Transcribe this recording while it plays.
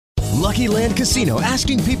Lucky Land Casino,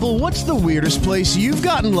 asking people, what's the weirdest place you've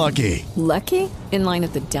gotten lucky? Lucky? In line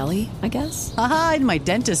at the deli, I guess? Aha, in my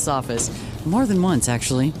dentist's office. More than once,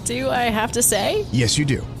 actually. Do I have to say? Yes, you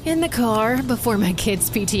do. In the car before my kids'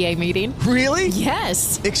 PTA meeting. Really?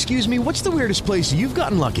 Yes. Excuse me, what's the weirdest place you've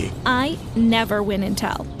gotten lucky? I never win and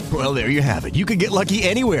tell. Well, there you have it. You can get lucky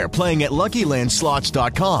anywhere, playing at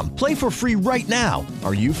LuckyLandSlots.com. Play for free right now.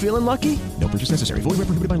 Are you feeling lucky? No purchase necessary. Void where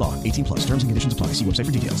prohibited by law. 18 plus. Terms and conditions apply. See website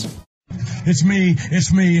for details. It's me,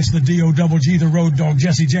 it's the D-O-double-G, the road dog,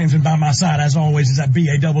 Jesse James, and by my side, as always, is that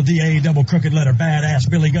B-A-double-D-A, double crooked letter, badass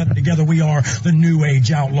Billy Gunn. Together we are the New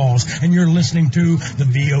Age Outlaws, and you're listening to the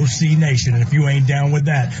VOC Nation, and if you ain't down with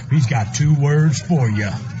that, he's got 2 words for you.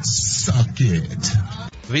 Suck it.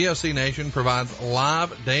 VOC Nation provides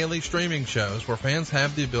live daily streaming shows where fans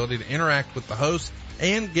have the ability to interact with the hosts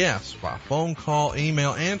and guests by phone call,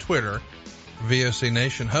 email, and Twitter. VOC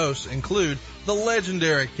Nation hosts include the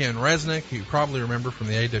legendary Ken Resnick, who you probably remember from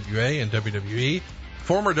the AWA and WWE,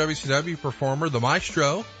 former WCW performer The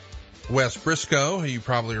Maestro, Wes Brisco, who you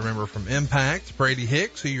probably remember from Impact, Brady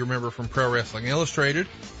Hicks, who you remember from Pro Wrestling Illustrated,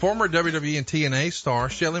 former WWE and TNA star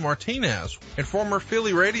Shelly Martinez, and former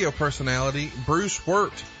Philly radio personality Bruce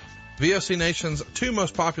Wirt. VOC Nation's 2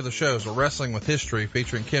 most popular shows are Wrestling with History,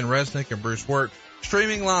 featuring Ken Resnick and Bruce Wirt,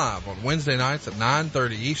 streaming live on Wednesday nights at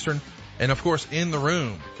 9:30 Eastern, and of course In the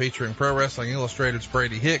Room, featuring Pro Wrestling Illustrated's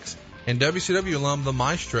Brady Hicks and WCW alum The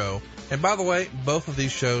Maestro. And by the way, both of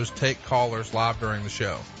these shows take callers live during the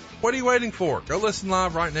show. What are you waiting for? Go listen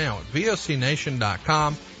live right now at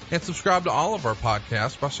VOCNation.com and subscribe to all of our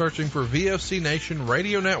podcasts by searching for VOC Nation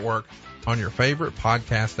Radio Network on your favorite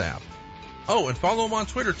podcast app. Oh, and follow them on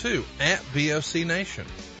Twitter too, at VOC Nation.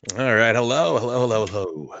 All right.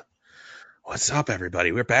 Hello. What's up,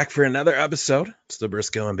 everybody? We're back for another episode. It's the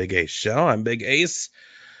Brisco and Big Ace show. I'm Big Ace.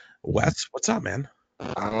 Wes, what's up, man?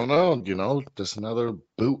 I don't know, just another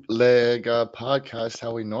bootleg podcast,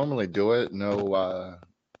 how we normally do it. No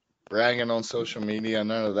bragging on social media,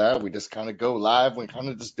 none of that. We just kind of go live. We kind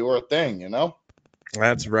of just do our thing,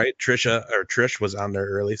 That's right. Trish was on there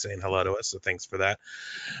early saying hello to us, so thanks for that.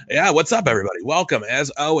 Yeah, what's up, everybody? Welcome. As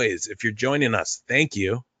always, if you're joining us, thank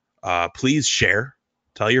you. Please share.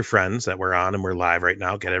 Tell your friends that we're on and we're live right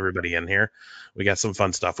now. Get everybody in here. We got some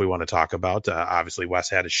fun stuff we want to talk about. Obviously, Wes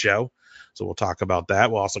had a show, so we'll talk about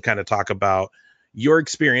that. We'll also kind of talk about your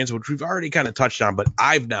experience, which we've already kind of touched on, but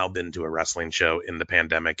I've now been to a wrestling show in the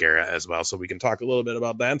pandemic era as well, so we can talk a little bit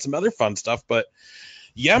about that and some other fun stuff. But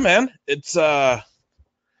yeah, man, it's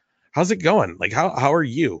how's it going? Like, how are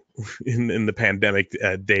you in the pandemic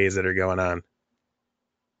days that are going on?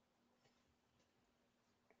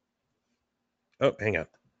 Oh, hang on.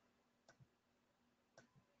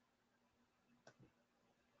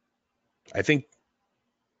 I think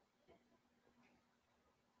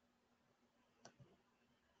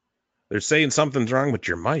they're saying something's wrong with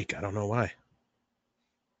your mic. I don't know why. It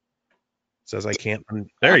says I can't.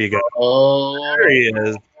 There you go. Oh, there he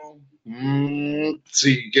is. So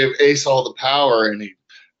you give Ace all the power, and he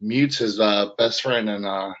mutes his best friend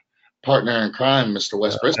and partner in crime, Mr.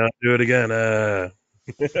 Wes Brisco. Don't do it again.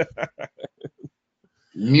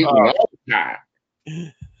 Mute all the time.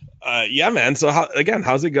 Yeah, man. So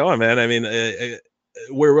how's it going, man? I mean,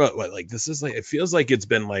 we're what, like, this is like, it feels like it's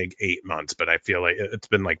been like 8 months, but I feel like it's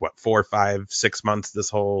been like 4, 5, 6 months, this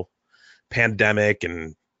whole pandemic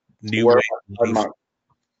and new. We're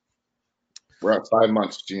at 5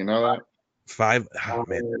 months. Do you know that? 5. Oh,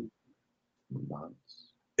 man.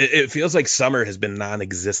 It feels like summer has been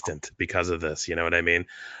non-existent because of this. You know what I mean?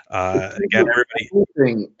 Again,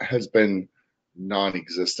 everything has been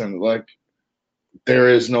non-existent. Like, there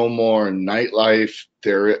is no more nightlife.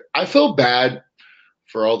 I feel bad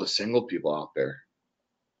for all the single people out there.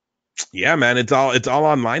 Yeah, man, it's all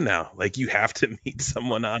online now. Like, you have to meet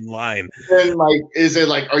someone online. And like, is it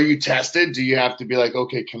like, are you tested? Do you have to be like,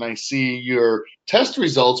 okay, can I see your test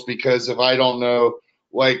results? Because if I don't know,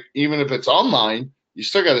 like, even if it's online, you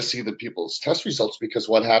still got to see the people's test results, because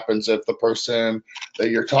what happens if the person that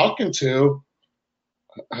you're talking to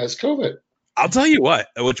has COVID? I'll tell you what,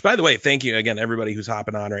 which, by the way, thank you again, everybody who's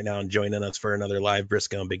hopping on right now and joining us for another live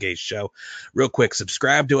Brisco and Big Ace show. Real quick,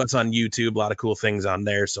 subscribe to us on YouTube. A lot of cool things on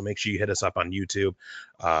there, so make sure you hit us up on YouTube.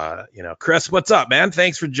 Chris, what's up, man?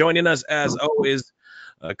 Thanks for joining us as always.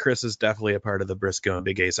 Chris is definitely a part of the Brisco and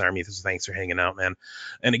Big Ace Army, so thanks for hanging out, man.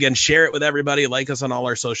 And again, share it with everybody. Like us on all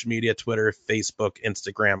our social media, Twitter, Facebook,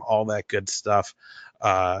 Instagram, all that good stuff.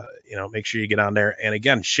 Make sure you get on there. And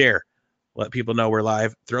again, share. Let people know we're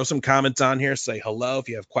live. Throw some comments on here. Say hello. If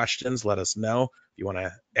you have questions, let us know. If you want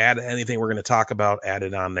to add anything we're going to talk about, add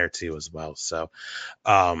it on there too as well. So,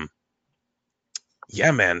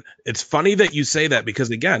 Yeah, man. It's funny that you say that because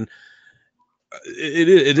again,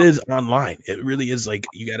 it is online. It really is like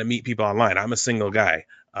you got to meet people online. I'm a single guy.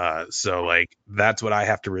 So like that's what I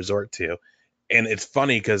have to resort to. And it's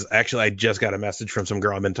funny because actually I just got a message from some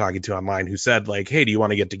girl I've been talking to online who said like, "Hey, do you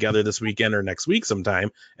want to get together this weekend or next week sometime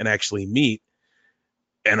and actually meet?"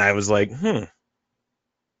 And I was like,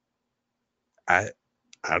 I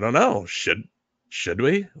I don't know. Should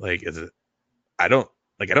we? Like, is it? I don't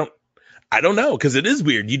like. I don't know because it is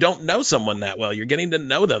weird. You don't know someone that well. You're getting to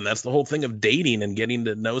know them. That's the whole thing of dating and getting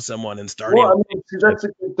to know someone and starting. Well, I mean, see, that's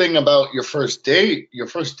the good thing about your first date. Your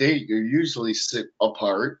first date, you usually sit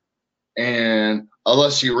apart, and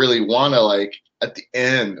unless you really want to, like, at the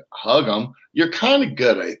end, hug them, you're kind of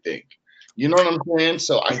good, I think. You know what I'm saying?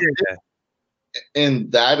 So I think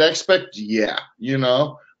in that aspect, yeah, you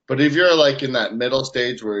know. But if you're like in that middle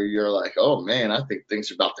stage where you're like, oh man, I think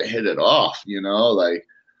things are about to hit it off, you know, like,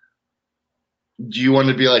 do you want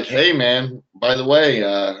to be like, hey man, by the way,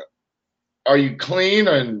 are you clean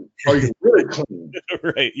and are you really clean?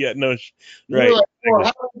 Right. Yeah. No. You're Right. like, well,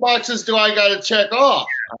 how many boxes do I got to check off?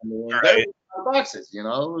 I mean, Right. there's 5 boxes, you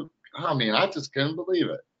know. I mean, I just couldn't believe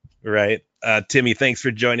it. Right. Timmy, thanks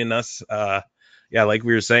for joining us. Yeah, like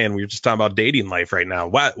we were saying, we were just talking about dating life right now.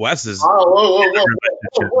 Wes is Whoa.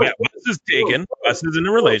 Wes is taken. Wes is in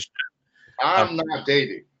a relationship. I'm not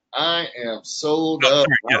dating. I am sold Oh, up.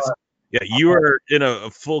 sorry, yes. Yeah, you are in a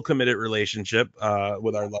full committed relationship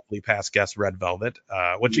with our lovely past guest, Red Velvet.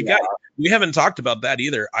 What you got? We haven't talked about that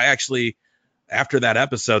either. I actually, after that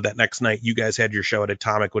episode, that next night, you guys had your show at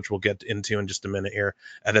Atomic, which we'll get into in just a minute here.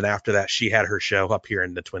 And then after that, she had her show up here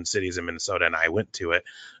in the Twin Cities in Minnesota, and I went to it.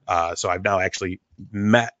 So I've now actually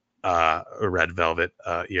met Red Velvet,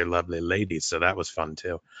 your lovely lady. So that was fun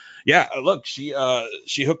too. Yeah, look, she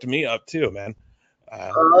hooked me up too, man.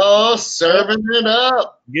 Serving it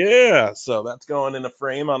up. Yeah, so that's going in a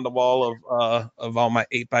frame on the wall of all my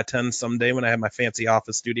 8x10 someday when I have my fancy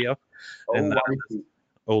office studio in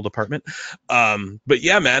old apartment. But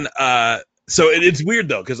yeah, man. So it's weird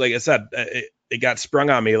though, because like I said, it got sprung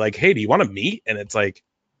on me like, hey, do you want to meet? And it's like,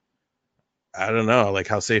 I don't know, like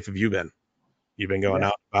how safe have you been? You've been going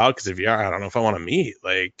out and about? Because if you are, I don't know if I want to meet.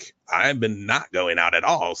 Like I've been not going out at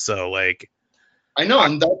all. So like. I know,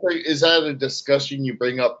 and is that a discussion you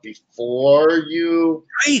bring up before you?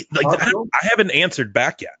 Right, like I haven't answered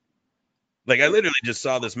back yet. Like I literally just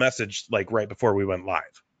saw this message like right before we went live.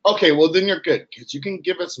 Okay, well then you're good because you can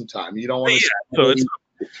give it some time. You don't want to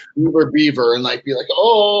so beaver and like be like,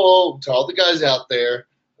 oh, to all the guys out there,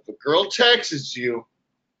 if a girl texts you,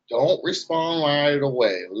 don't respond right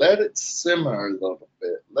away. Let it simmer a little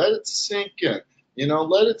bit. Let it sink in. You know,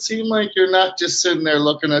 let it seem like you're not just sitting there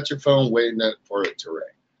looking at your phone waiting for it to ring.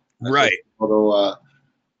 Right.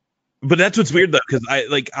 But that's what's weird though, because I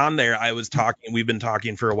like on there I was talking. We've been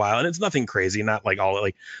talking for a while, and it's nothing crazy. Not like all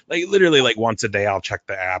like literally like once a day I'll check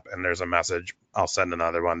the app and there's a message. I'll send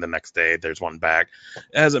another one the next day. There's one back.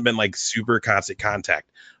 It hasn't been like super constant contact,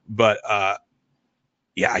 but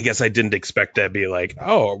yeah, I guess I didn't expect to be like,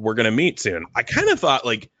 oh, we're gonna meet soon. I kind of thought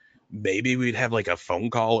like maybe we'd have like a phone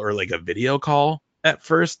call or like a video call at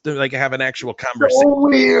first to like have an actual conversation. So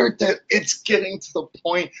weird that it's getting to the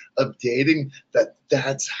point of dating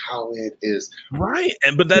that's how it is. Right.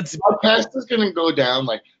 But that's podcast is going to go down.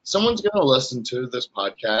 Like someone's going to listen to this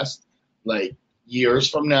podcast like years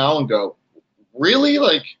from now and go, really?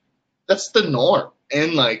 Like that's the norm.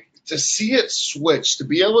 And like to see it switch, to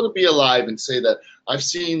be able to be alive and say that I've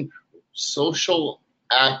seen social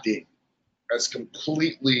acting has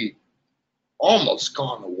completely almost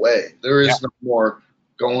gone away. There is no more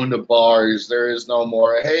going to bars. There is no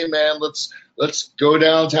more, hey man, let's go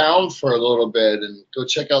downtown for a little bit and go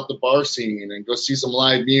check out the bar scene and go see some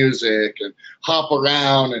live music and hop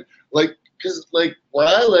around and like, cause like where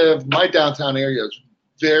I live, my downtown area is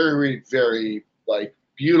very, very like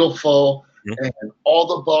beautiful, and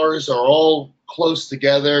all the bars are all close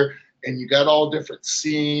together. And you got all different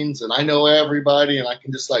scenes, and I know everybody, and I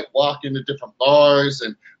can just like walk into different bars,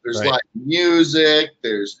 and there's like music,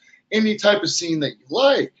 there's any type of scene that you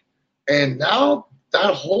like. And now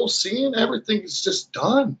that whole scene, everything is just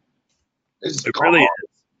done. It's gone. Really is.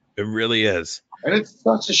 It really is. And it's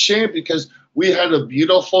such a shame because we had a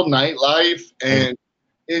beautiful nightlife, and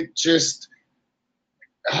it just,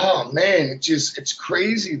 oh man, it's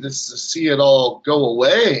crazy just to see it all go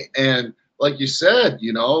away. And like you said,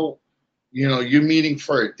 you know, you meeting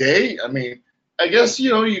for a date. I mean, I guess,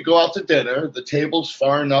 you know, you go out to dinner, the table's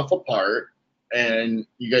far enough apart, and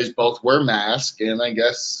you guys both wear masks, and I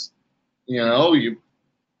guess, you know,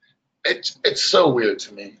 it's so weird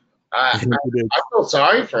to me. I feel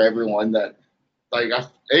sorry for everyone that, like,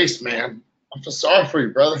 Ace, man, I feel sorry for you,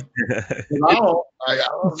 brother. I don't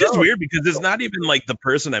It's just know. weird because it's not even like the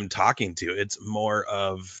person I'm talking to. It's more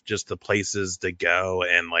of just the places to go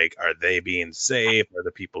and like, are they being safe? Are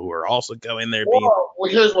the people who are also going there being?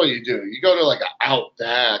 Well, here's what you do. You go to like an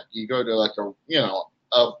Outback. You go to like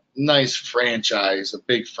a nice franchise, a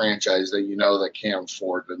big franchise that you know that can't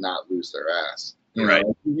afford to not lose their ass. Right.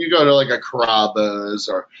 You go to like a Carrabba's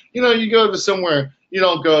or you go to somewhere. You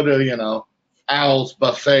don't go to Al's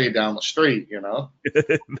Buffet down the street.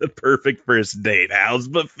 The perfect first date, Al's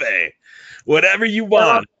Buffet, whatever you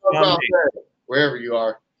want. Wherever you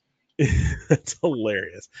are. That's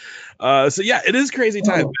hilarious. So yeah, it is crazy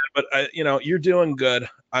times, man, but you're doing good.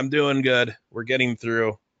 I'm doing good. We're getting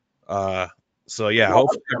through. So yeah,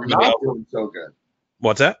 hopefully I'm not doing so good.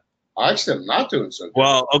 What's that? Actually, I'm not doing so good.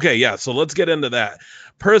 Well, okay, yeah. So let's get into that.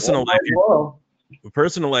 Personal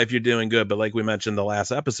life, you're doing good, but like we mentioned the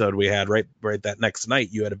last episode we had, right that next night,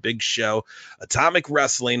 you had a big show, Atomic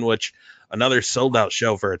Wrestling, which another sold out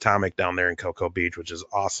show for Atomic down there in Cocoa Beach, which is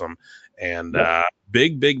awesome. And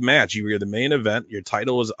big match. You were the main event. Your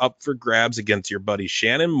title was up for grabs against your buddy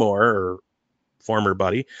Shannon Moore, or former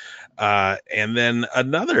buddy, and then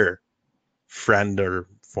another friend or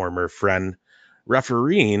former friend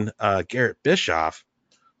refereeing, Garrett Bischoff.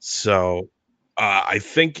 So I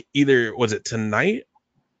think either was it tonight?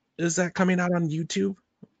 Is that coming out on YouTube?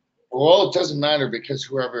 Well, it doesn't matter because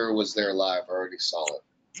whoever was there live already saw it.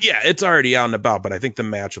 Yeah, it's already out and about, but I think the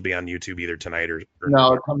match will be on YouTube either tonight or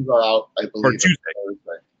no, it comes out, I believe, Tuesday.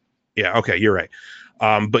 Thursday. Yeah, okay, you're right.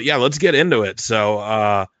 But yeah, let's get into it.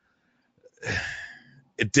 So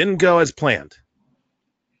it didn't go as planned.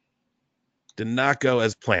 Did not go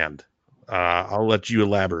as planned. I'll let you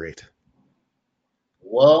elaborate.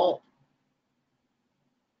 Well,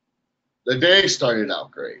 the day started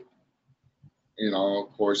out great.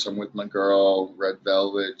 Of course, I'm with my girl, Red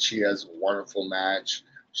Velvet. She has a wonderful match.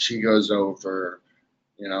 She goes over,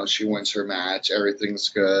 she wins her match. Everything's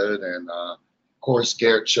good. And, of course,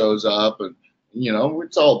 Garrett shows up and,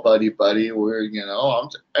 it's all buddy. We're,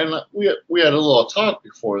 and we had a little talk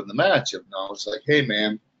before the match. It's like, hey,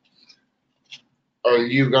 man, are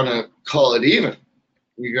you going to call it even? Are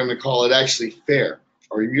you going to call it actually fair?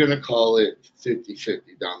 Are you going to call it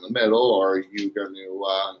 50-50 down the middle? Or are you going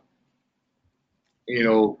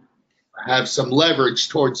to, have some leverage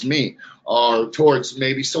towards me or towards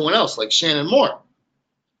maybe someone else like Shannon Moore?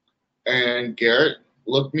 And Garrett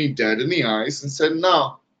looked me dead in the eyes and said,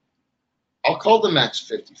 no, I'll call the match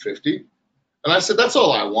 50-50. And I said, that's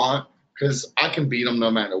all I want because I can beat him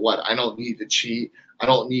no matter what. I don't need to cheat. I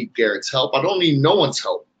don't need Garrett's help. I don't need no one's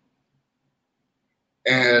help.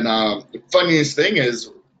 And the funniest thing is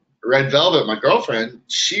Red Velvet, my girlfriend,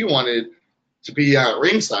 she wanted to be at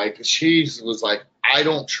ringside because she was like, I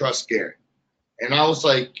don't trust Garrett. And I was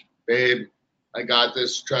like, babe, I got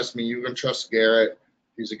this. Trust me, you can trust Garrett.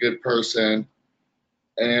 He's a good person.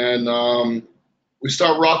 And we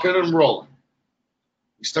start rocking and rolling.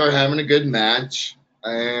 We start having a good match.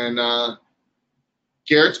 And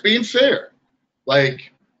Garrett's being fair.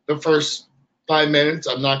 Like the first 5 minutes,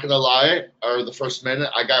 I'm not going to lie, or the first minute,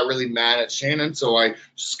 I got really mad at Shannon. So I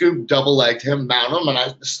scooped, double-legged him, mount him, and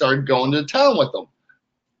I started going to town with him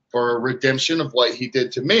for a redemption of what he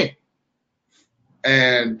did to me.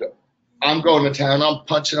 And I'm going to town. I'm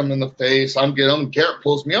punching him in the face. I'm getting him. Garrett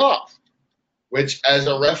pulls me off, which as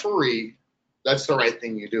a referee, that's the right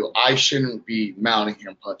thing you do. I shouldn't be mounting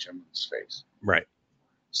him, punching him in his face. Right.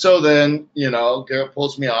 So then, Garrett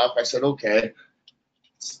pulls me off. I said, okay.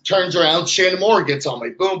 Turns around. Shannon Moore gets on me.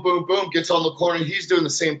 Boom, boom, boom. Gets on the corner. He's doing the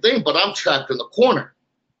same thing, but I'm trapped in the corner.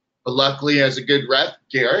 But luckily, as a good ref,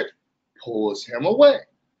 Garrett pulls him away.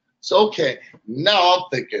 So, okay, now I'm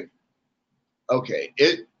thinking, okay,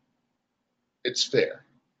 it's fair.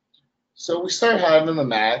 So we start having the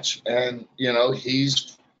match, and,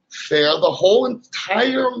 he's fair the whole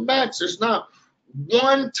entire match. There's not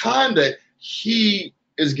one time that he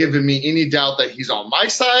is giving me any doubt that he's on my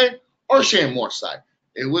side or Shannon Moore's side.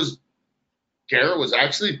 It was Garrett was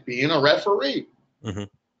actually being a referee. Mm-hmm.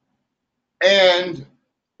 And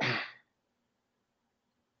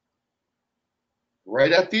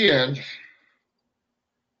right at the end,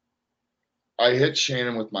 I hit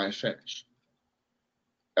Shannon with my finish.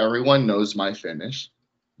 Everyone knows my finish,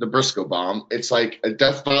 the Brisco bomb. It's like a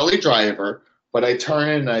Death Valley driver, but I turn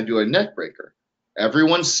it and I do a neck breaker.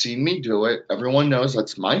 Everyone's seen me do it. Everyone knows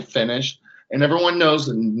that's my finish, and everyone knows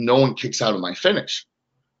that no one kicks out of my finish.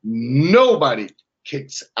 Nobody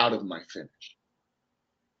kicks out of my finish.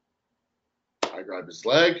 I grab his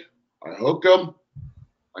leg. I hook him.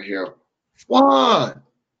 I hear 1,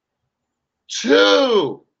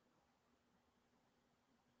 2.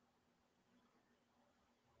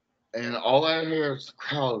 And all I hear is the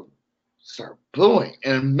crowd start booing.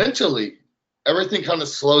 And mentally, everything kind of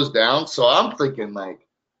slows down. So I'm thinking, like,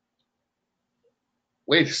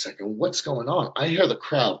 wait a second, what's going on? I hear the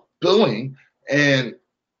crowd booing and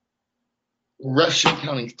rushing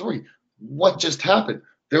counting 3. What just happened?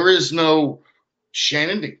 There is no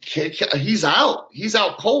Shannon to kick. He's out. He's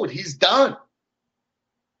out cold. He's done.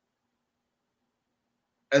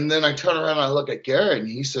 And then I turn around and I look at Garrett and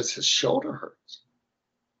he says his shoulder hurts.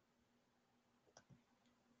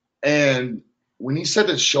 And when he said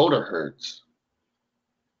his shoulder hurts,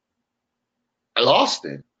 I lost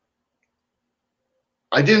it.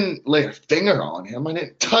 I didn't lay a finger on him. I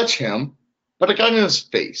didn't touch him, but I got in his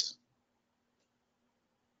face.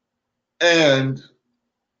 And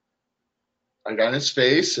I got in his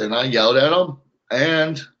face and I yelled at him.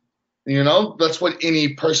 And, you know, that's what any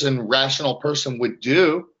person, rational person would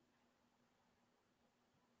do.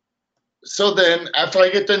 So then after I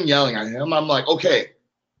get done yelling at him, I'm like, okay,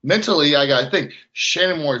 mentally I got to think,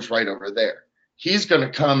 Shannon Moore's right over there. He's going to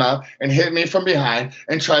come out and hit me from behind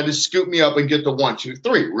and try to scoop me up and get the 1, 2,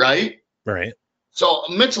 3, right? Right. So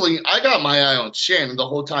mentally, I got my eye on Shannon the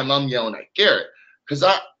whole time I'm yelling at Garrett because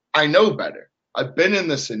I know better. I've been in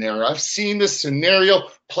this scenario. I've seen this scenario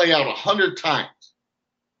play out 100 times.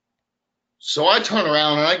 So I turn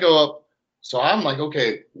around and I go up. So I'm like,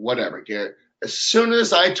 okay, whatever, Garrett. As soon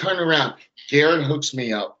as I turn around, Garrett hooks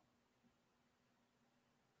me up.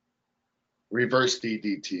 Reverse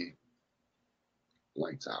DDT.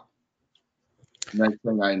 Lights out. Next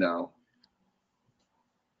thing I know,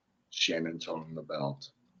 Shannon's holding the belt.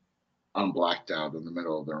 I'm blacked out in the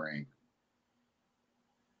middle of the ring.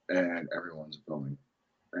 And everyone's booing.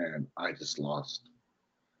 And I just lost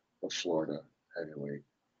the Florida Heavyweight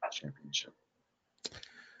Championship.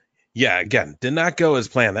 Yeah, again, did not go as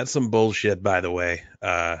planned. That's some bullshit, by the way.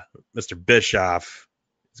 Mr. Bischoff,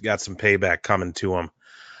 he's got some payback coming to him.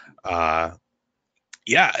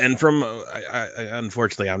 Yeah, and from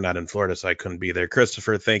unfortunately, I'm not in Florida, so I couldn't be there.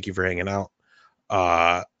 Christopher, thank you for hanging out.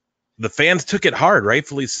 The fans took it hard,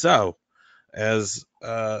 rightfully so, as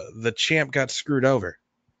the champ got screwed over.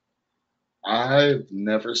 I've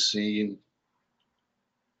never seen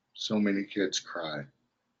so many kids cry.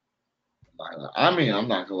 I mean, I'm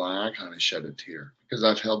not gonna lie, I kind of shed a tear because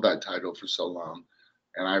I've held that title for so long,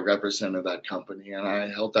 and I represented that company, and I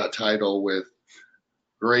held that title with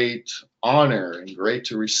great honor and great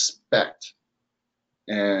to respect.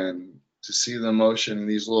 And to see the emotion in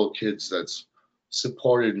these little kids that's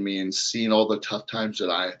supported me and seen all the tough times that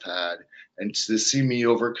I've had, and to see me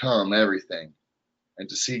overcome everything, and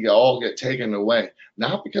to see it all get taken away,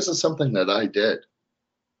 not because of something that I did,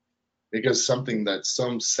 because something that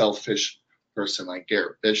some selfish person like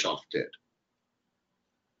Garrett Bischoff did.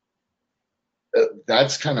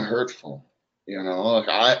 That's kind of hurtful, you know. Like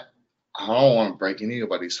I don't want to break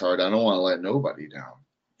anybody's heart. I don't want to let nobody down,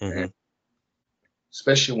 and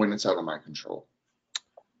especially when it's out of my control.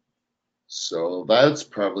 So that's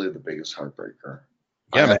probably the biggest heartbreaker.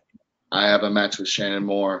 Yeah, I have a match with Shannon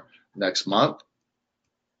Moore next month,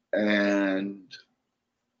 and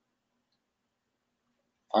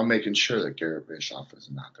I'm making sure that Garrett Bischoff is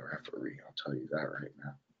not the referee. I'll tell you that right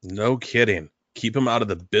now. No kidding. Keep him out of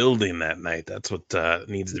the building that night. That's what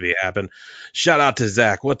needs to be happen. Shout out to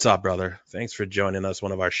Zach. What's up, brother? Thanks for joining us.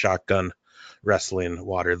 One of our Shotgun Wrestling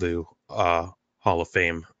Waterloo Hall of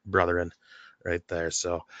Fame brethren right there.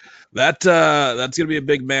 So that's going to be a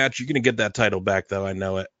big match. You're going to get that title back, though. I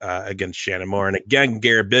know it, against Shannon Moore. And again,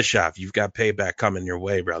 Garrett Bischoff, you've got payback coming your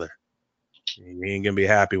way, brother. You ain't going to be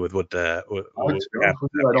happy with what I don't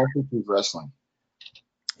think he's wrestling.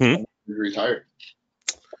 He's retired.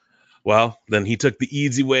 Well, then he took the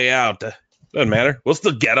easy way out. Doesn't matter. We'll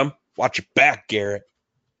still get him. Watch your back, Garrett.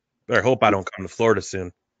 Better hope I don't come to Florida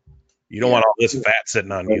soon. You don't want all this fat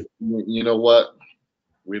sitting on you. You know what?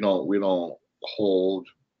 We don't hold,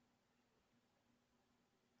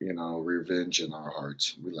 you know, revenge in our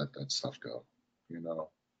hearts. We let that stuff go. You know,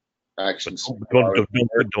 actions.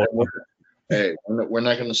 Hey, we're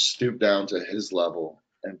not going to stoop down to his level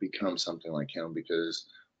and become something like him, because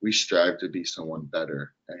we strive to be someone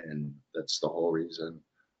better, and that's the whole reason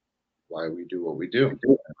why we do what we do.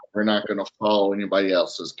 We're not going to follow anybody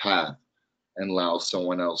else's path and allow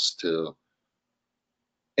someone else to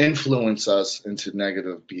influence us into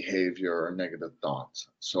negative behavior or negative thoughts.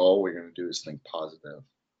 So all we're going to do is think positive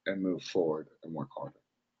and move forward and work harder.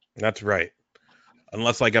 That's right.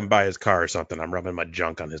 Unless like I'm by his car or something, I'm rubbing my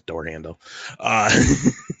junk on his door handle.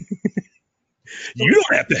 You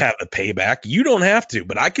don't have to have the payback. You don't have to,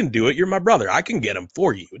 but I can do it. You're my brother. I can get him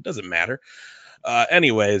for you. It doesn't matter.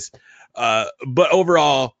 Anyways, but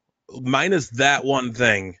overall, minus that one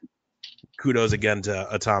thing, kudos again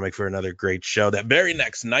to Atomic for another great show. That very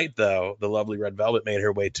next night, though, the lovely Red Velvet made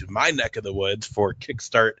her way to my neck of the woods for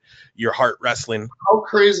Kickstart Your Heart Wrestling. How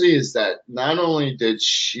crazy is that? Not only did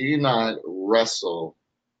she not wrestle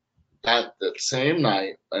that the same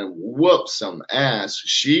night and whoop some ass,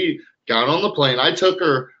 she got on the plane. I took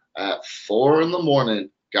her at 4 a.m,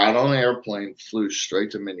 got on an airplane, flew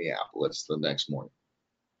straight to Minneapolis the next morning.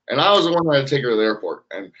 And I was the one that had to take her to the airport.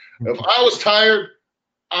 And if I was tired,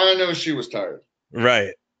 I know she was tired.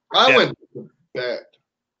 Right. I went to bed.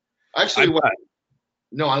 Actually, I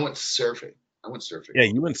went surfing. Yeah,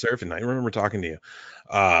 you went surfing. I remember talking to you.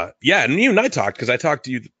 Yeah, and you and I talked because I talked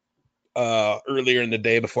to you earlier in the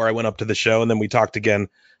day before I went up to the show, and then we talked again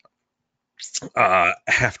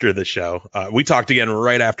after the show. We talked again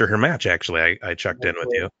right after her match, actually. I checked in with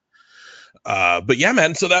you. But yeah,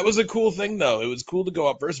 man, so that was a cool thing, though. It was cool to go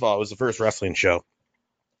up. First of all, it was the first wrestling show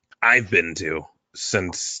I've been to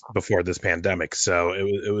since before this pandemic, so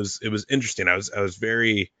it was interesting. I was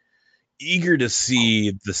very eager to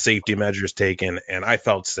see the safety measures taken, and I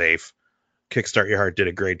felt safe. Kickstart Your Heart did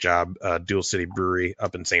a great job. Dual City Brewery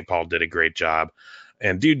up in St. Paul did a great job.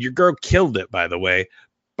 And dude, your girl killed it, by the way.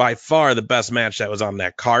 By far the best match that was on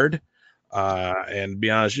that card. And to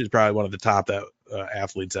be honest, she was probably one of the top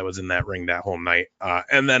athletes that was in that ring that whole night.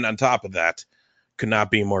 And then on top of that, could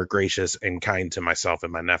not be more gracious and kind to myself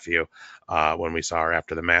and my nephew when we saw her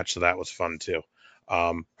after the match. So that was fun too.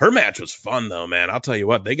 Her match was fun though, man. I'll tell you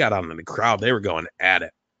what, they got on in the crowd. They were going at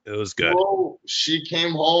it. It was good. Well, she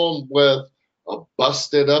came home with a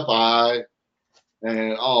busted up eye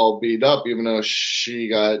and all beat up, even though she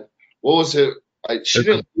got, what was it? She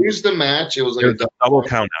didn't lose the match. It was like a double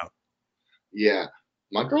count out. Yeah.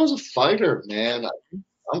 My girl's a fighter, man.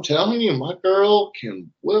 I'm telling you, my girl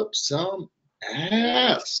can whip some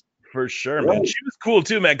ass. For sure, man. She was cool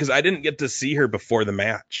too, man, because I didn't get to see her before the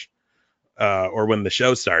match. Or when the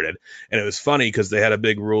show started. And it was funny because they had a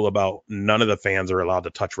big rule about none of the fans are allowed to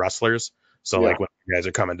touch wrestlers. So like when you guys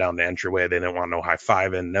are coming down the entryway, they didn't want no high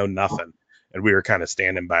fiving, no nothing. And we were kind of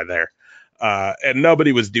standing by there. And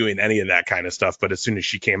nobody was doing any of that kind of stuff. But as soon as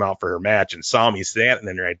she came out for her match and saw me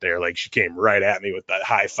standing right there, like she came right at me with that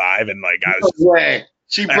high five. And like I was just,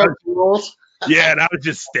 she broke the rules. Yeah, and I was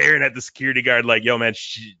just staring at the security guard like, yo, man,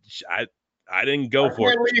 I didn't go for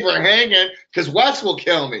it. I can't leave her hanging because Wax will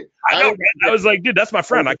kill me. I know, man. I was like, dude, that's my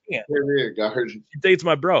friend. I can't. He dates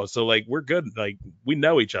my bro, so like we're good. Like we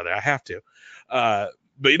know each other. I have to.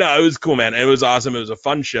 But you know, it was cool, man. It was awesome. It was a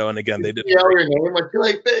fun show, and again, they did. Yell your name like you're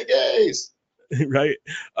like Big Ace, right?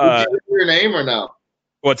 Did you yell your name or no?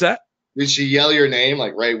 What's that? Did she yell your name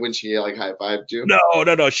like right when she like high fived you?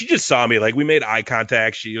 No. She just saw me. Like we made eye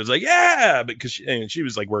contact. She was like, yeah, because she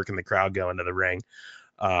was like working the crowd going to the ring.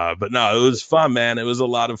 But no, it was fun, man. It was a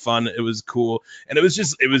lot of fun. It was cool. And it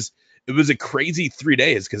was a crazy 3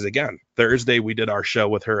 days. Cause again, Thursday we did our show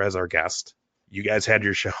with her as our guest. You guys had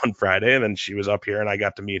your show on Friday and then she was up here and I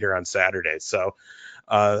got to meet her on Saturday. So,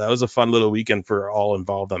 that was a fun little weekend for all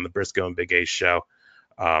involved on the Brisco and Big Ace show.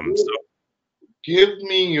 So give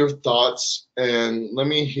me your thoughts and let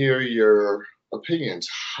me hear your opinions.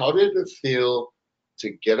 How did it feel to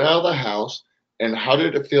get out of the house? And how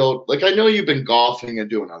did it feel? Like, I know you've been golfing and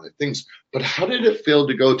doing other things, but how did it feel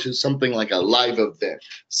to go to something like a live event,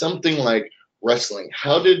 something like wrestling?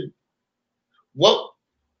 What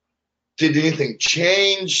did anything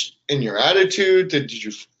change in your attitude? Did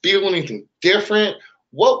you feel anything different?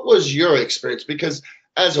 What was your experience? Because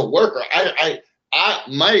as a worker,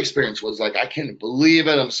 my experience was like, I can't believe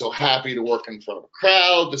it. I'm so happy to work in front of a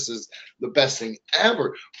crowd. This is the best thing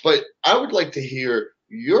ever. But I would like to hear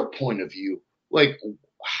your point of view. Like,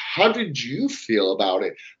 how did you feel about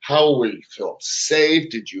it? How were you feeling safe?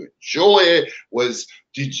 Did you enjoy it?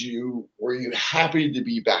 Were you happy to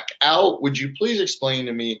be back out? Would you please explain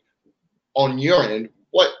to me on your end,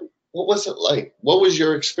 what was it like? What was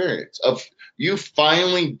your experience of you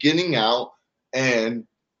finally getting out and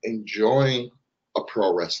enjoying a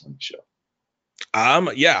pro wrestling show?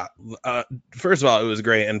 Yeah. First of all, it was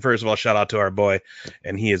great. And first of all, shout out to our boy.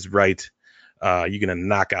 And he is right. You're going to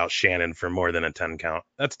knock out Shannon for more than a 10 count.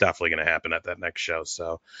 That's definitely going to happen at that next show.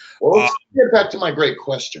 So, well, let's get back to my great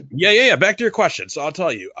question. Yeah. Back to your question. So I'll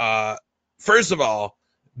tell you, first of all,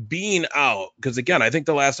 being out, because again, I think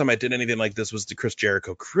the last time I did anything like this was the Chris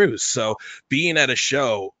Jericho cruise. So being at a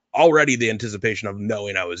show, already the anticipation of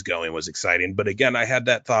knowing I was going was exciting. But again, I had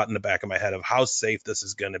that thought in the back of my head of how safe this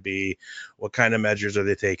is going to be. What kind of measures are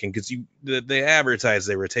they taking? Because they advertised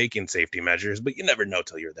they were taking safety measures, but you never know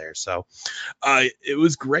till you're there. So it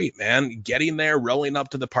was great, man. Getting there, rolling up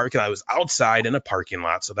to the parking lot. I was outside in a parking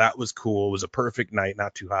lot, so that was cool. It was a perfect night,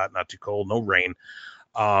 not too hot, not too cold, no rain.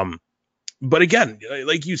 but again,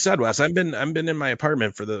 like you said, Wes, I've been in my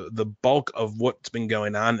apartment for the bulk of what's been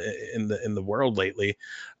going on in the world lately,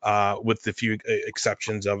 with the few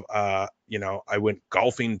exceptions of I went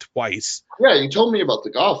golfing twice. Yeah, you told me about the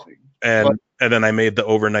golfing, and then I made the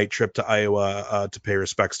overnight trip to Iowa to pay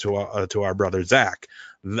respects to our brother Zach.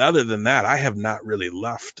 Other than that, I have not really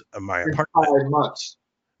left my apartment. 5 months.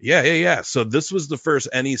 Yeah. So this was the first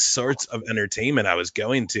any sorts of entertainment I was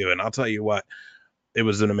going to, and I'll tell you what, it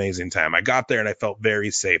was an amazing time. I got there and I felt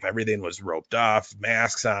very safe. Everything was roped off,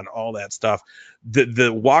 masks on, all that stuff.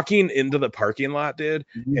 The walking into the parking lot, dude,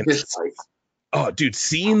 and dude,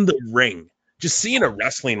 seeing the ring, just seeing a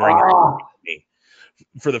wrestling ring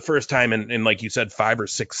for the first time in like you said, 5 or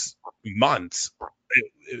 6 months,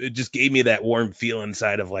 it just gave me that warm feel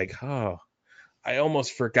inside of like, oh, I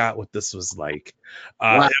almost forgot what this was like.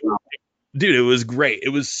 Wow. Dude, it was great. It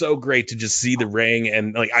was so great to just see the ring,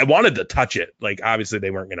 and like I wanted to touch it. Like obviously they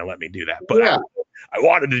weren't going to let me do that, but Yeah. I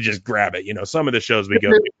wanted to just grab it. Some of the shows we go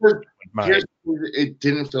it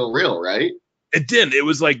didn't feel real, right? It didn't. It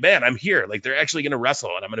was like, man, I'm here. Like they're actually going to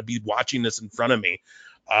wrestle, and I'm going to be watching this in front of me.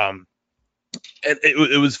 And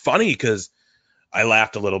it was funny because I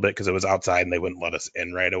laughed a little bit because it was outside and they wouldn't let us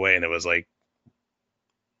in right away, and it was like,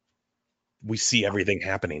 we see everything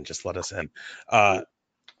happening, just let us in.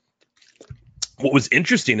 What was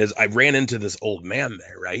interesting is I ran into this old man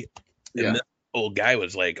there, right? And this old guy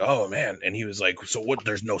was like, oh man. And he was like, so what,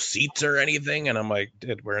 there's no seats or anything? And I'm like,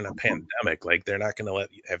 dude, we're in a pandemic. Like they're not going to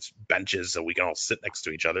let you have benches so we can all sit next to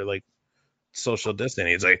each other. Like social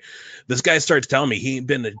distancing. He's like, this guy starts telling me he ain't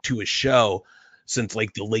been to a show since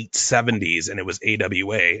like the late 70s. And it was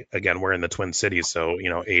AWA. Again, we're in the Twin Cities. So,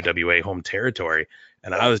 AWA home territory.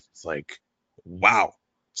 And I was just like, wow.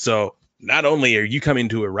 So not only are you coming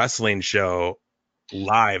to a wrestling show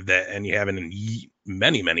live and you haven't in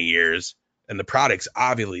many years, and the products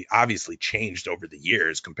obviously changed over the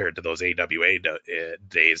years compared to those AWA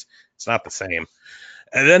days. It's not the same.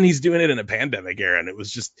 And then he's doing it in a pandemic era, and it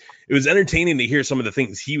was entertaining to hear some of the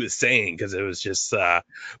things he was saying, because it was just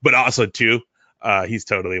but also too, he's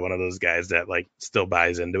totally one of those guys that like still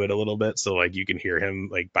buys into it a little bit, so like you can hear him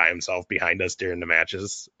like by himself behind us during the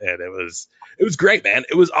matches, and it was great, man.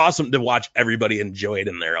 It was awesome to watch everybody enjoy it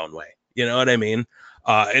in their own way. You know what I mean?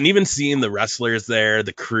 And even seeing the wrestlers there,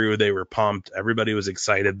 the crew, they were pumped. Everybody was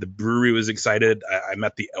excited. The brewery was excited. I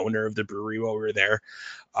met the owner of the brewery while we were there,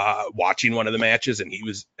 watching one of the matches, and he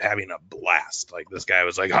was having a blast. Like this guy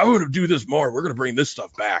was like, I want to do this more. We're going to bring this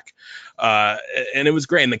stuff back. And it was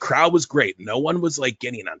great. And the crowd was great. No one was like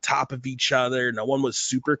getting on top of each other. No one was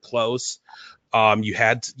super close. You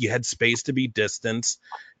had space to be distanced,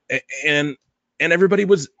 and everybody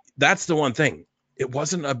was, that's the one thing. It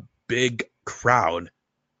wasn't a big crowd,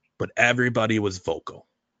 but everybody was vocal.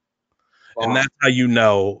 Wow. And that's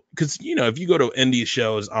how because if you go to indie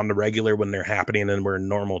shows on the regular when they're happening and we're in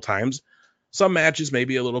normal times, some matches may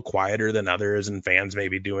be a little quieter than others, and fans may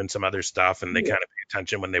be doing some other stuff, and they kind of pay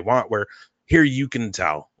attention when they want. Where here you can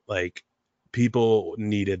tell like people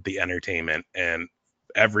needed the entertainment, and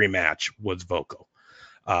every match was vocal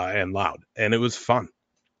and loud, and it was fun.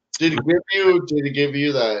 Did it give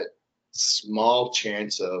you that small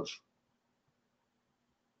chance of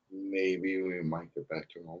maybe we might get back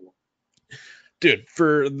to normal? Dude,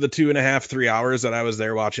 for the 2.5, 3 hours that I was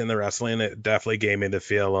there watching the wrestling, it definitely gave me the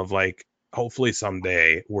feel of like, hopefully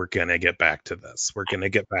someday we're going to get back to this. We're going to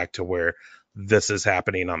get back to where this is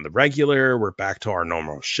happening on the regular. We're back to our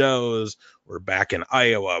normal shows. We're back in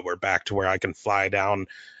Iowa. We're back to where I can fly down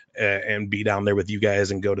and be down there with you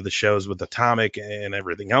guys and go to the shows with Atomic and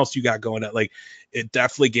everything else you got going on. Like, it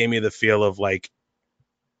definitely gave me the feel of like,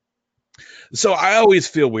 so I always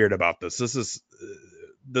feel weird about this.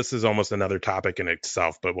 This is almost another topic in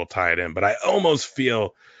itself, but we'll tie it in. But I almost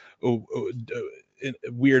feel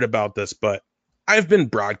weird about this, but I've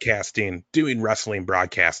been doing wrestling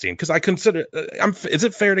broadcasting, because I consider is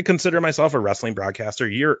it fair to consider myself a wrestling broadcaster?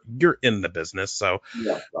 You're in the business, so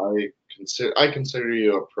yeah, I consider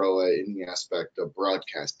you a pro in the aspect of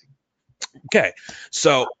broadcasting. Okay,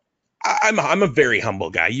 so I'm a very humble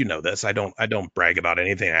guy. You know this. I don't brag about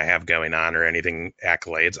anything I have going on or anything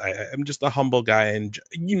accolades. I'm just a humble guy, and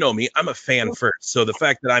you know me. I'm a fan first. So the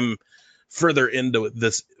fact that I'm further into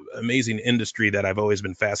this amazing industry that I've always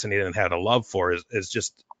been fascinated and had a love for is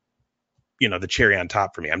just, the cherry on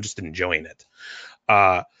top for me. I'm just enjoying it.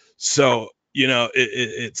 So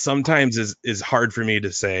it sometimes is hard for me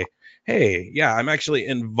to say, hey, yeah, I'm actually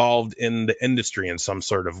involved in the industry in some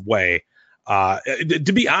sort of way.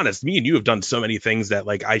 To be honest, me and you have done so many things that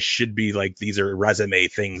like I should be like, these are resume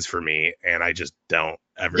things for me, and I just don't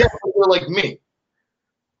ever. Yeah, you're like me.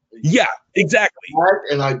 Yeah, exactly.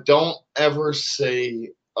 And I don't ever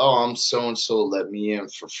say, "Oh, I'm so and so. Let me in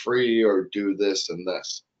for free," or do this and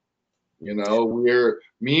this. Me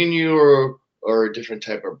and you are a different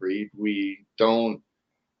type of breed. We don't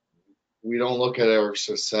look at our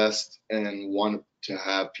success and want to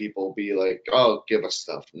have people be like, "Oh, give us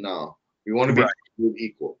stuff." No, we want to be Right.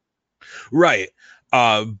 equal. Right.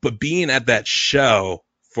 But being at that show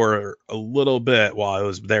for a little bit while I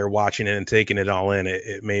was there watching it and taking it all in,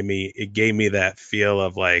 it gave me that feel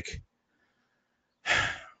of like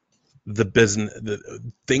the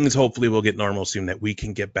things hopefully will get normal soon, that we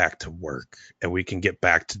can get back to work and we can get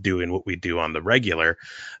back to doing what we do on the regular.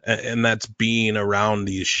 And that's being around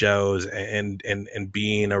these shows and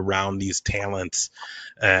being around these talents,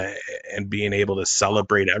 and being able to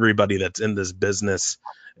celebrate everybody that's in this business,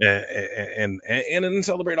 and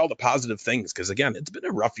celebrate all the positive things, because again, it's been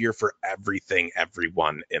a rough year for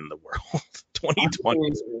everyone in the world.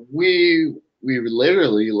 2020. We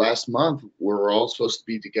literally last month were all supposed to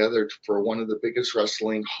be together for one of the biggest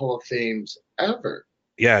wrestling Hall of Fames ever.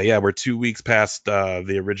 Yeah, we're 2 weeks past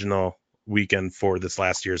the original weekend for this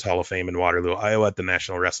last year's Hall of Fame in Waterloo, Iowa, at the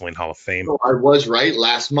National Wrestling Hall of Fame. So I was right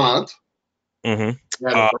last month. Mm-hmm.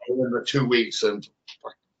 Had it in the 2 weeks and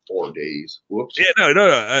 4 days. Whoops. Yeah, no.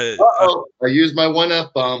 I used my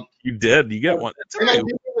 1F bomb. You did. You got one. That's And I right.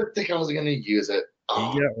 didn't even think I was going to use it.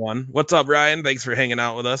 You got one. What's up, Ryan? Thanks for hanging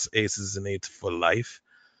out with us. Aces and Eights for life,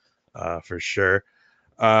 for sure.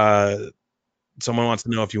 Someone wants to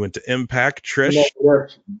know if you went to Impact, Trish.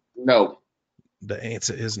 No. The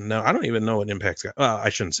answer is no. I don't even know what Impact's got. Well, I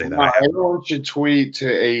shouldn't say that. No, everyone should tweet to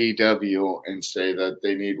AEW and say that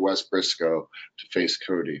they need Wes Brisco to face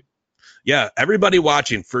Cody. Yeah, everybody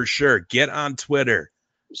watching, for sure, get on Twitter.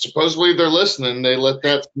 Supposedly they're listening. They let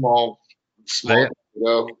that small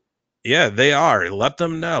go. Yeah, they are. Let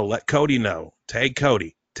them know. Let Cody know. Tag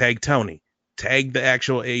Cody. Tag Tony. Tag the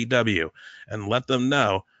actual AEW. And let them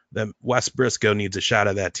know that Wes Brisco needs a shot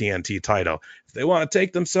at that TNT title. If they want to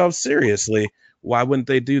take themselves seriously, why wouldn't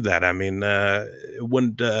they do that? I mean, it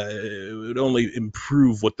would only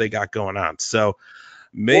improve what they got going on. So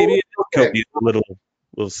maybe Cody's a little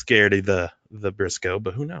scared of the Brisco,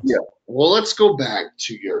 but who knows? Yeah. Well, let's go back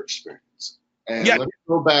to your experience. And let's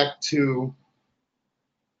go back to...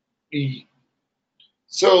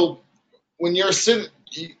 So when you're sitting...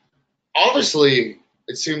 Obviously,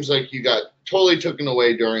 it seems like you got totally taken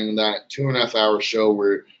away during that 2.5 hour show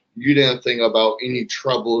where you didn't think about any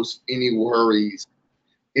troubles, any worries,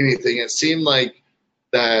 anything. It seemed like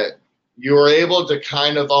that you were able to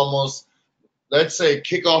kind of almost, let's say,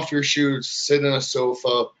 kick off your shoes, sit in a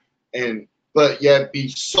sofa, but yet be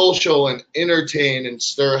social and entertain and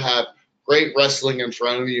still have great wrestling in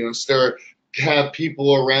front of you and still have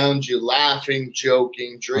people around you laughing,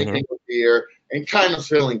 joking, drinking a beer, and kind of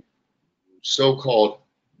feeling so-called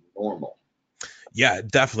normal. Yeah,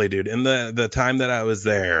 definitely, dude. In the time that I was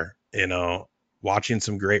there, watching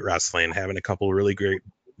some great wrestling, having a couple really great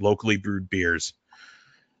locally brewed beers,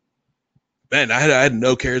 man, I had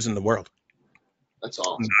no cares in the world. That's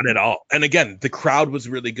awesome. Not at all. And again, the crowd was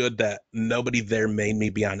really good, that nobody there made me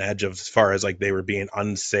be on edge of, as far as like they were being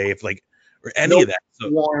unsafe, like, or any of that. So,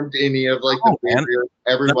 warmed any of like the beer.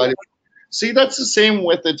 Everybody. See, that's the same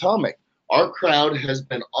with Atomic. Our crowd has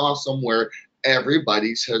been awesome, where everybody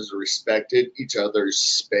has respected each other's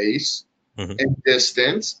space and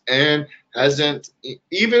distance, and hasn't,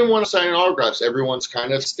 even when signing autographs, everyone's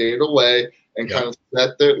kind of stayed away and kind of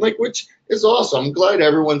set their, like, which is awesome. I'm glad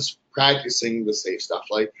everyone's practicing the safe stuff.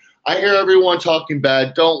 Like, I hear everyone talking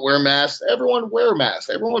bad, don't wear masks. Everyone wear masks.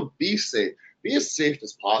 Everyone be safe. Be as safe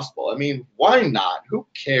as possible. I mean, why not? Who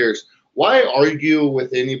cares? Why argue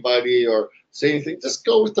with anybody or say anything? Just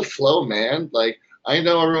go with the flow, man. Like, I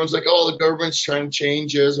know everyone's like, oh, the government's trying to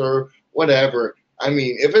change us or whatever. I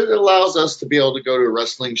mean, if it allows us to be able to go to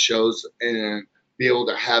wrestling shows and be able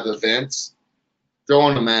to have events, throw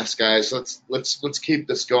on a mask, guys. Let's keep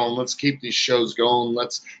this going. Let's keep these shows going.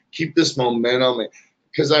 Let's keep this momentum,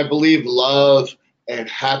 because I believe love and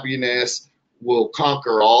happiness will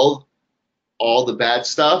conquer all the bad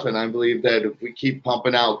stuff. And I believe that if we keep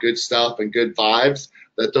pumping out good stuff and good vibes,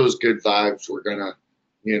 that those good vibes we're gonna,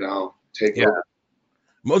 take over.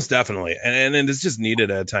 Most definitely. And it's just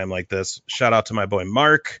needed at a time like this. Shout out to my boy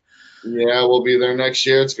Mark. Yeah, we'll be there next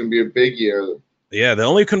year. It's gonna be a big year. Yeah, the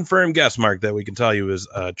only confirmed guest, Mark, that we can tell you is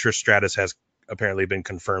Trish Stratus has apparently been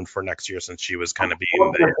confirmed for next year, since she was kind of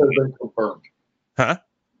being there. Been confirmed. Huh?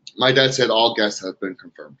 My dad said all guests have been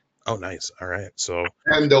confirmed. Oh, nice. All right. So,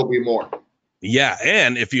 and there'll be more. Yeah,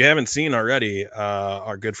 and if you haven't seen already,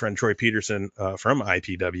 our good friend Troy Peterson from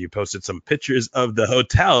IPW posted some pictures of the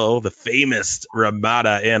hotel, the famous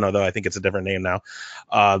Ramada Inn, although I think it's a different name now,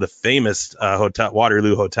 the famous hotel,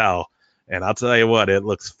 Waterloo Hotel. And I'll tell you what, it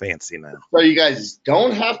looks fancy now. So you guys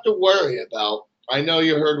don't have to worry about. I know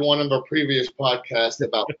you heard one of our previous podcasts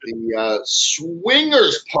about the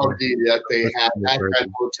swingers party that they had at that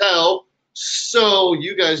hotel. So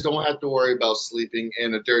you guys don't have to worry about sleeping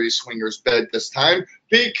in a dirty swingers bed this time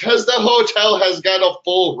because the hotel has got a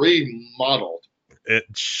full remodeled. It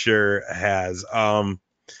sure has. Trish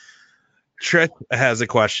has a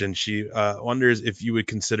question. She wonders if you would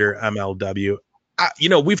consider MLW.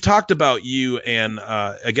 We've talked about you, and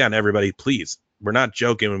again, everybody, please, we're not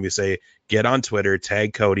joking when we say get on Twitter,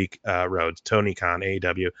 tag Cody Rhodes, Tony Khan,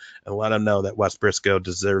 AEW, and let them know that Wes Brisco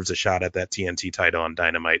deserves a shot at that TNT title on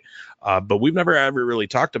Dynamite. But we've never ever really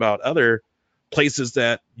talked about other places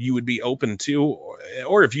that you would be open to,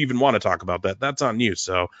 or if you even want to talk about that, that's on you.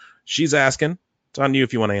 So she's asking. It's on you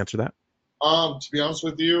if you want to answer that. To be honest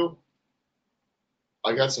with you,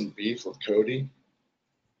 I got some beef with Cody.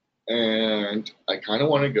 And I kind of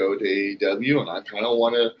want to go to AEW, and I kind of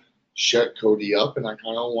want to shut Cody up, and I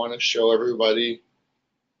kind of want to show everybody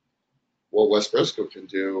what Wes Brisco can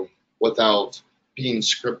do without being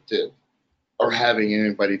scripted or having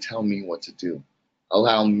anybody tell me what to do.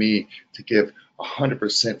 Allow me to give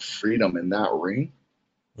 100% freedom in that ring.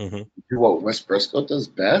 Mm-hmm. Do what Wes Brisco does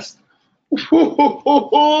best.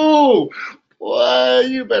 Boy,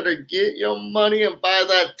 you better get your money and buy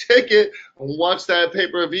that ticket and watch that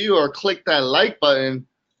pay-per-view or click that like button.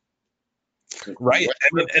 Right.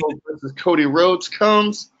 Versus Cody Rhodes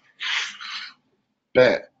comes.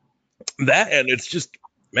 Bet. That, and it's just,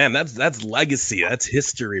 man, that's legacy. That's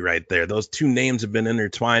history right there. Those two names have been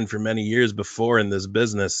intertwined for many years before in this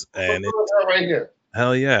business. And it's right here.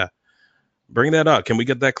 Hell yeah. Bring that up. Can we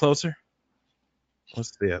get that closer?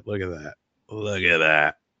 Let's see it. Look at that. Look at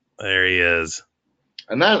that. There he is.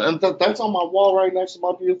 And that's on my wall right next to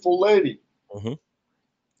my beautiful lady. Mm-hmm.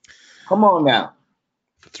 Come on now.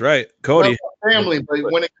 That's right. Cody. Family, but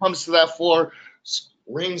when it comes to that floor,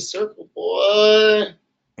 ring circle, boy.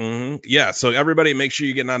 Mm-hmm. Yeah, so everybody make sure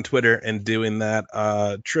you're getting on Twitter and doing that.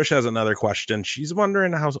 Trish has another question. She's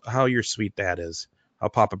wondering how your sweet dad is. How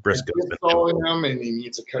Papa Briscoe's been doing him, and he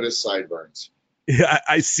needs to cut his sideburns. Yeah,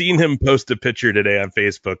 I seen him post a picture today on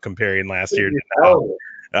Facebook comparing last year to now.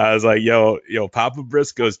 I was like, yo, Papa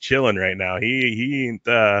Briscoe's chilling right now. He ain't.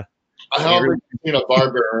 I haven't seen a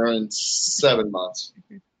barber in 7 months.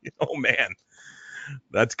 Oh man,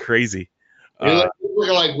 that's crazy. He's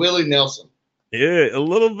looking like Willie Nelson. Yeah, a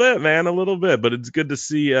little bit, man, a little bit. But it's good to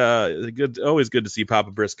see. Always good to see Papa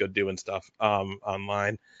Briscoe doing stuff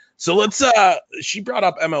online. So let's. She brought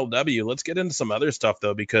up MLW. Let's get into some other stuff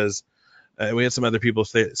though, because we had some other people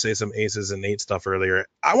say some Aces and Nate stuff earlier.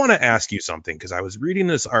 I want to ask you something because I was reading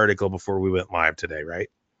this article before we went live today, right?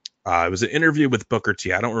 It was an interview with Booker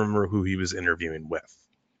T. I don't remember who he was interviewing with,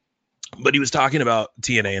 but he was talking about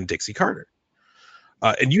TNA and Dixie Carter.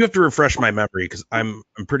 And you have to refresh my memory because I'm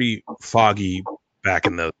pretty foggy back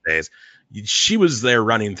in those days. She was there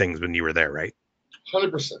running things when you were there, right?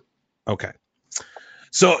 100%. Okay.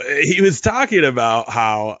 So he was talking about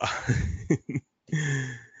how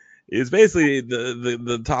it's basically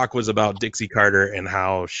the talk was about Dixie Carter and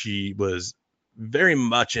how she was very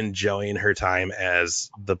much enjoying her time as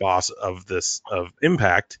the boss of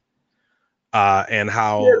Impact, and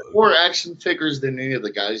how more action figures than any of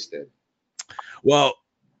the guys did. Well,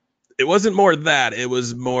 it wasn't more that. It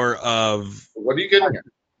was more of what are you getting at?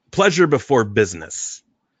 Pleasure before business.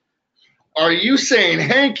 Are you saying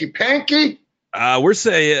hanky panky? We're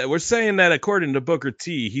saying that according to Booker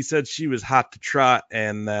T, he said she was hot to trot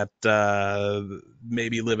and that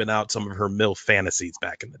maybe living out some of her MILF fantasies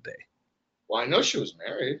back in the day. Well, I know she was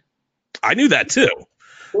married. I knew that too.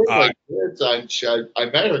 Kids, I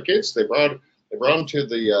met her kids. They brought them to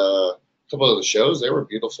the couple of the shows. They were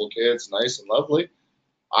beautiful kids, nice and lovely.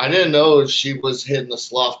 I didn't know if she was hitting the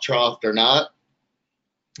sloth trough or not.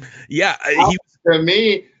 Yeah, to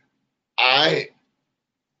me,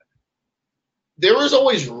 there was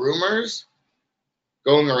always rumors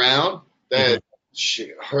going around that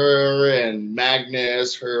her and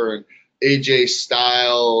Magnus, her and AJ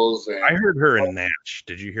Styles. And, I heard her and Nash.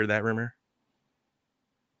 Did you hear that rumor?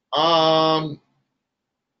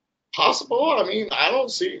 Possible. I mean, I don't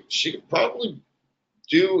see. She could probably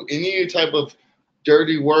do any type of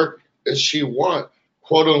dirty work as she want,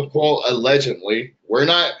 quote unquote, allegedly. We're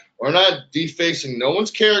not defacing no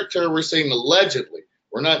one's character. We're saying allegedly.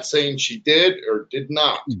 We're not saying she did or did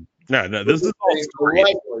not. No. This is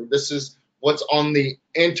allegedly. This is what's on the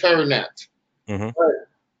internet. Mhm. But,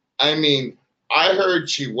 I mean, I heard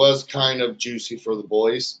she was kind of juicy for the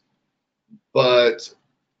boys, but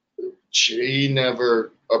she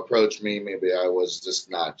never approached me. Maybe I was just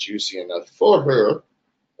not juicy enough for her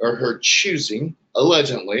or her choosing,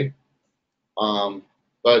 allegedly. Um,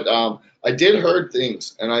 but I did heard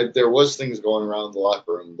things, and there was things going around the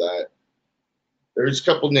locker room that there's a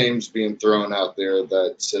couple names being thrown out there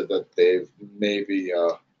that said that they've maybe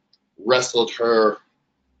wrestled her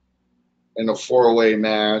in a four-way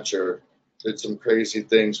match or did some crazy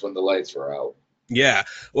things when the lights were out. Yeah.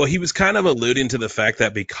 Well, he was kind of alluding to the fact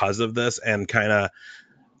that because of this and kind of,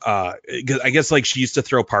 I guess like she used to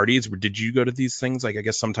throw parties. Did you go to these things? Like, I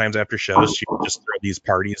guess sometimes after shows, she would just throw these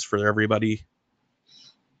parties for everybody.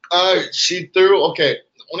 She threw, okay,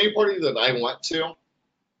 the only party that I went to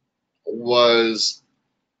was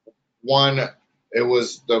one, it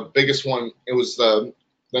was the biggest one. It was the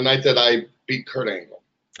night that I beat Kurt Angle.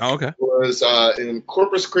 Oh, okay. It was in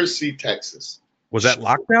Corpus Christi, Texas. Was that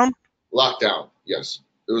lockdown? Lockdown, yes.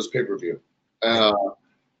 It was pay-per-view. A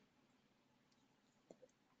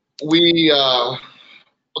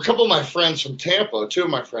couple of my friends from Tampa, two of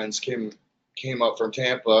my friends came up from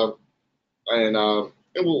Tampa, and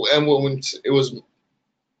when it was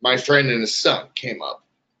my friend and his son came up,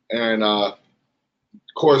 and of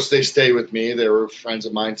course they stayed with me. They were friends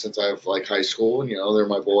of mine since I was like high school, and they're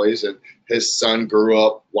my boys. And his son grew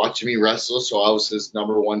up watching me wrestle, so I was his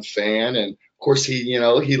number one fan. And of course he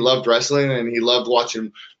loved wrestling and he loved watching.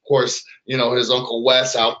 Of course, his Uncle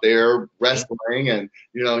Wes out there wrestling, and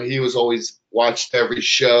he was always watched every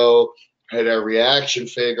show, had every action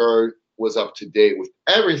figure, was up to date with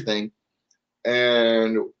everything.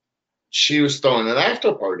 And she was throwing an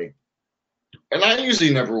after party. And I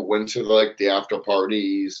usually never went to like the after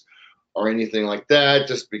parties or anything like that,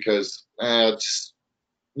 just because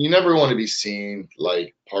you never want to be seen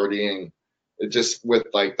like partying. It just with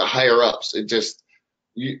like the higher ups. It just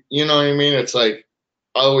you know what I mean? It's like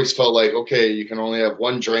I always felt like, okay, you can only have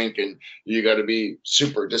one drink and you got to be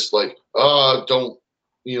super, just like, don't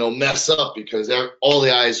mess up because all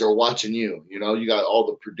the eyes are watching you. You got all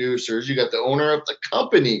the producers, you got the owner of the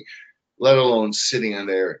company, let alone sitting in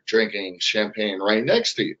there drinking champagne right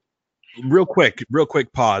next to you. Real quick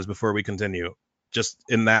pause before we continue. Just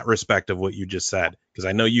in that respect of what you just said, because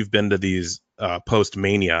I know you've been to these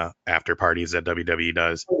post-Mania after parties that WWE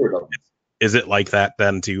does. Is it like that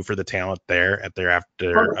then too for the talent there at their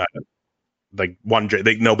after like one drink?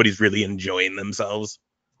 Like nobody's really enjoying themselves.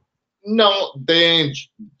 No, Vince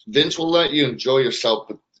will let you enjoy yourself,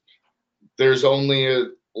 but there's only a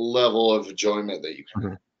level of enjoyment that you can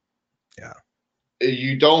have. Yeah.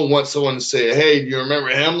 You don't want someone to say, "Hey, do you remember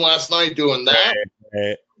him last night doing that?"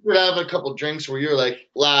 Right. You're having a couple drinks where you're like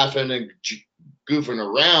laughing and goofing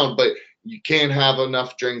around, but you can't have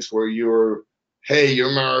enough drinks where you're, "Hey, you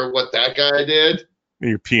remember what that guy did?"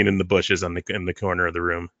 You're peeing in the bushes in the corner of the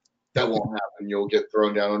room. That won't happen. You'll get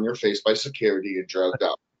thrown down on your face by security and drugged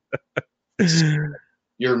up.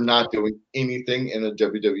 You're not doing anything in a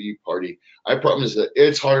WWE party. I promise that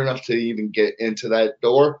it's hard enough to even get into that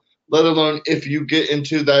door, let alone if you get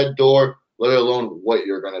into that door, let alone what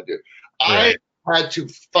you're going to do. Right. I had to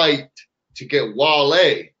fight to get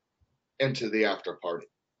Wale into the after party.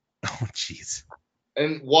 Oh, jeez.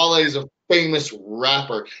 And Wale is a famous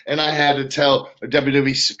rapper, and I had to tell a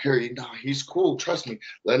WWE security, "No, he's cool. Trust me.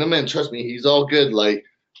 Let him in. Trust me. He's all good. Like,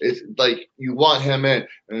 it's like you want him in."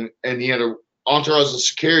 And he had a entourage of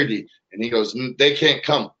security, and he goes, "They can't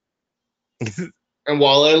come." And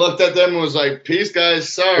Wale looked at them and was like, "Peace,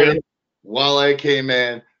 guys. Sorry." Wale came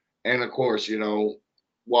in, and of course,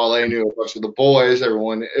 Wale knew a bunch of the boys,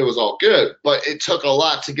 everyone. It was all good, but it took a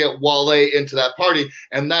lot to get Wale into that party,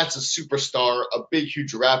 and that's a superstar, a big,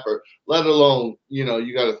 huge rapper. Let alone, you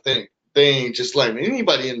got to think they ain't just letting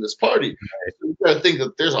anybody in this party. Right. So you got to think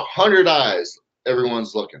that there's 100 eyes.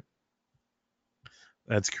 Everyone's looking.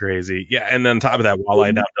 That's crazy. Yeah, and then on top of that,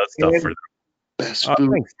 Wale now does stuff for them. Best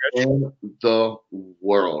food in the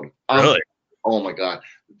world. Really? Oh my God.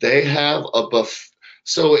 They have a buffet.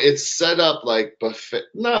 So it's set up like buffet,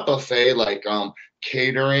 not buffet, like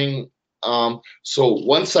catering. So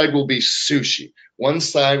one side will be sushi. One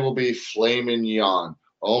side will be filet mignon.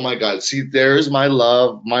 Oh my God. See, there's my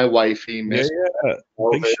love, my wifey, Miss. Yeah.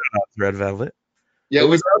 Big shout out to Red Velvet. Yeah,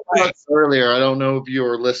 we talked earlier. I don't know if you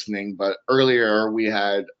were listening, but earlier we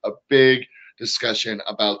had a big discussion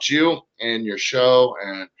about you and your show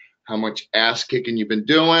and how much ass kicking you've been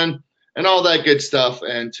doing and all that good stuff.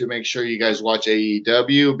 And to make sure you guys watch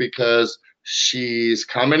AEW because she's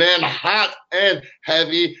coming in hot and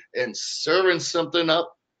heavy and serving something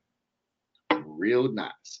up real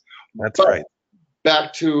nice. That's right.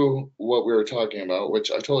 back to what we were talking about,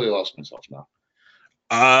 which I totally lost myself now.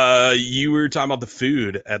 You were talking about the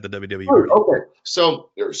food at the WWE Oh, party. okay. So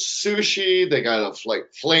there's sushi. They got a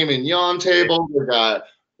filet mignon table. They got,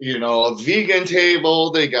 a vegan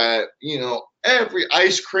table. They got, every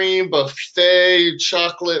ice cream, buffet,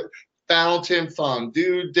 chocolate, fountain,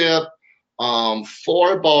 fondue dip,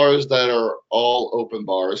 4 bars that are all open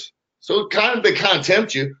bars. So they kind of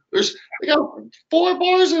tempt you. They got 4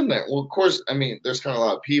 bars in there. Well, of course, I mean, there's kind of a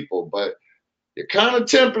lot of people, but you're kind of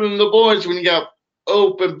tempting the boys when you got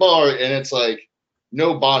open bar and it's like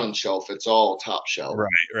no bottom shelf, it's all top shelf.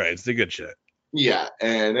 Right. It's the good shit. Yeah,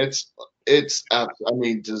 and it's I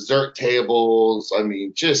mean, dessert tables. I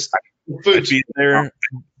mean, just food.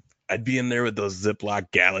 I'd be in there with those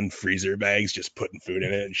Ziploc gallon freezer bags, just putting food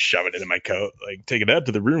in it and shoving it in my coat, like take it out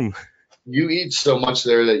to the room. You eat so much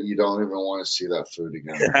there that you don't even want to see that food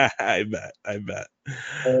again. I bet.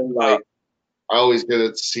 And I always get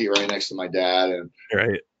a seat right next to my dad and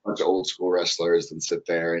right. a bunch of old school wrestlers and sit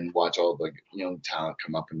there and watch all the young talent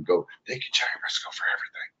come up and go, thank you, Jerry Brisco, for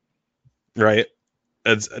everything. Right.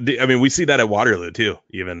 We see that at Waterloo too,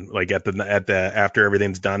 even like at the after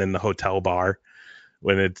everything's done in the hotel bar,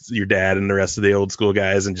 when it's your dad and the rest of the old school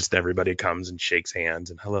guys and just everybody comes and shakes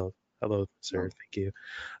hands and hello, sir, thank you.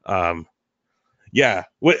 Yeah,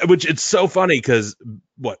 which it's so funny because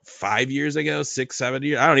 5 years ago, 6, 7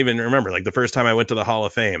 years, I don't even remember. Like the first time I went to the Hall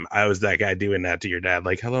of Fame, I was that guy doing that to your dad,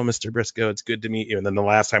 like, hello, Mr. Brisco, it's good to meet you. And then the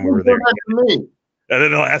last time we were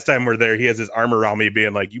there, he has his arm around me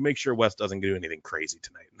being like, you make sure Wes doesn't do anything crazy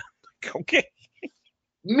tonight. Like, okay.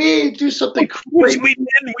 Me do something crazy. We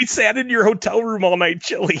did. We sat in your hotel room all night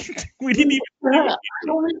chilling. We didn't even.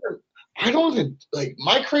 I don't even like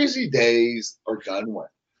my crazy days are done with.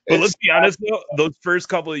 But let's be honest though, those first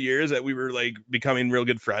couple of years that we were like becoming real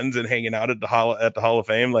good friends and hanging out at the Hall of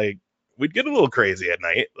Fame, like we'd get a little crazy at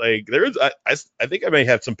night. Like I think I may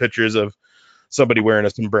have some pictures of somebody wearing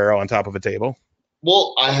a sombrero on top of a table.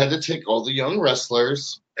 Well, I had to take all the young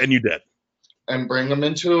wrestlers, and you did, and bring them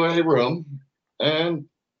into a room and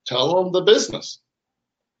tell them the business.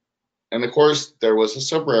 And of course, there was a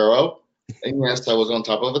sombrero, and yes, I was on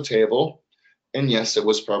top of a table, and yes, it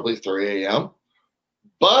was probably 3 a.m.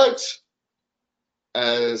 But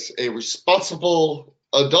as a responsible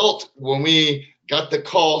adult, when we got the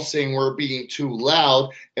call saying we're being too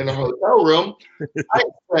loud in the hotel room, I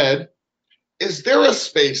said, is there a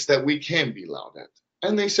space that we can be loud at?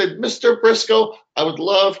 And they said, Mr. Brisco, I would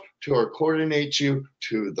love to coordinate you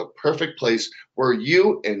to the perfect place where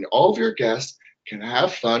you and all of your guests can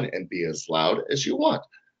have fun and be as loud as you want.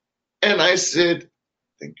 And I said,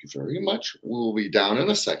 thank you very much. We'll be down in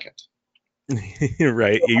a second.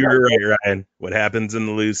 Right. You're right, Ryan. What happens in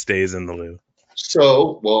the loo stays in the loo.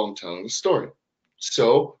 So, I'm telling the story.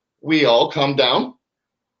 So we all come down.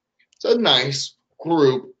 It's a nice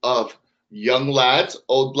group of young lads,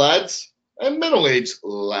 old lads, and middle-aged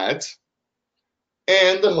lads.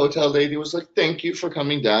 And the hotel lady was like, thank you for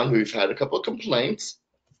coming down. We've had a couple of complaints.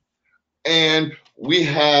 And we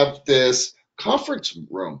have this conference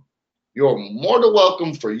room. You're more than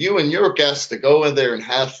welcome for you and your guests to go in there and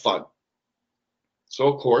have fun. So,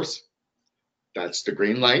 of course, that's the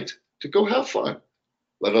green light to go have fun,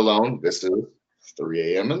 let alone this is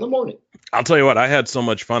 3 a.m. in the morning. I'll tell you what, I had so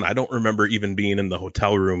much fun. I don't remember even being in the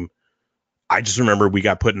hotel room. I just remember we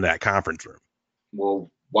got put in that conference room. Well,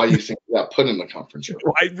 why do you think we got put in the conference room?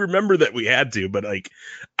 Well, I remember that we had to, but like,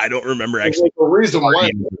 I don't remember actually. The reason why we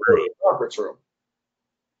were in the conference room.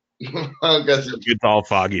 I guess it's all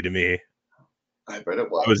foggy to me. I bet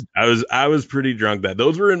it was. I was pretty drunk that.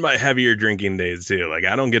 Those were in my heavier drinking days too. Like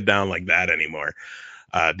I don't get down like that anymore.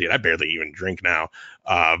 Dude, I barely even drink now.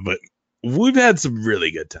 But we've had some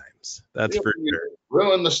really good times. That's for sure.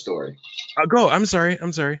 Ruin the story. I'll go. I'm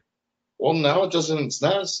sorry. Well, now it's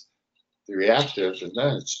not as reactive,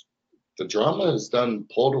 and the drama is done,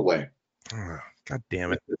 pulled away. Oh, God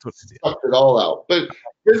damn it. That's what to do. Sucked it all out. But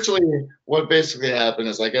eventually, what basically happened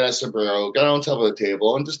is I got a sombrero, got on top of the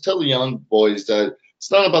table, and just tell the young boys that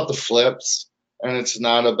it's not about the flips, and it's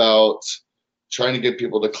not about trying to get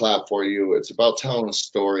people to clap for you. It's about telling a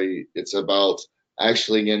story. It's about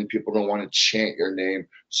actually getting people to want to chant your name.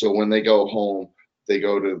 So when they go home, they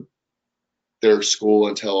go to their school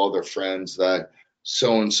and tell all their friends that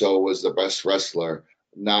so-and-so was the best wrestler,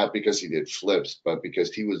 not because he did flips, but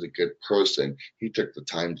because he was a good person. He took the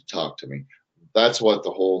time to talk to me. That's what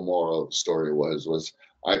the whole moral of the story was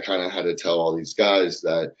I kind of had to tell all these guys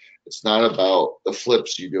that it's not about the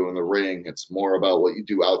flips you do in the ring. It's more about what you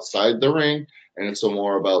do outside the ring. And it's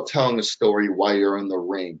more about telling a story while you're in the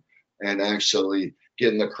ring and actually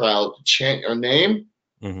getting the crowd to chant your name.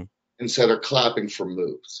 Mm-hmm. instead of clapping for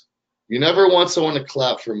moves. You never want someone to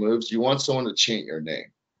clap for moves. You want someone to chant your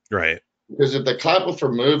name. Right. Because if they're clapping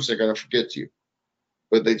for moves, they're going to forget you.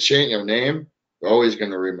 But if they chant your name, they're always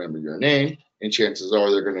going to remember your name. And chances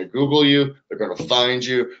are they're going to Google you, they're going to find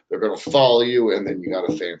you, they're going to follow you, and then you got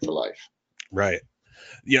a fan for life. Right.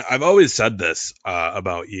 Yeah, I've always said this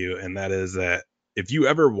about you, and that is that if you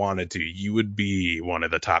ever wanted to, you would be one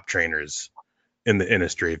of the top trainers in the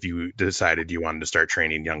industry if you decided you wanted to start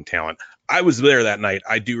training young talent. I was there that night.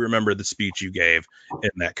 I do remember the speech you gave in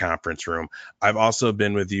that conference room. I've also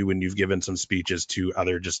been with you when you've given some speeches to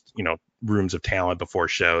other just, rooms of talent before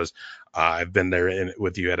shows. I've been there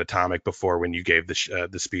with you at Atomic before when you gave the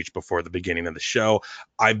speech before the beginning of the show.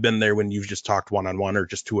 I've been there when you've just talked one-on-one or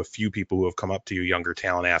just to a few people who have come up to you, younger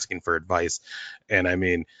talent, asking for advice. And I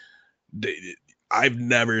mean, I've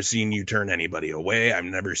never seen you turn anybody away. I've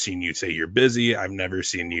never seen you say you're busy. I've never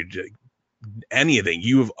seen you do anything.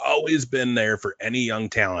 You have always been there for any young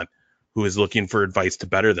talent who is looking for advice to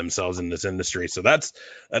better themselves in this industry. So that's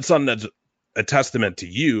something that's a testament to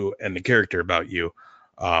you and the character about you.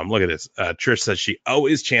 Look at this. Trish says she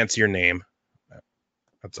always chants your name.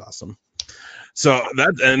 That's awesome. So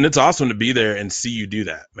and it's awesome to be there and see you do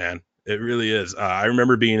that, man. It really is. I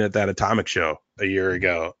remember being at that Atomic show a year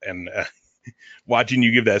ago and watching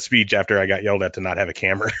you give that speech after I got yelled at to not have a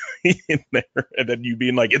camera in there, and then you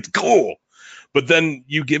being like, it's cool. But then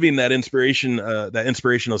you giving that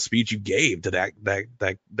inspirational speech you gave to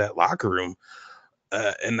that locker room.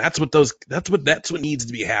 And that's what needs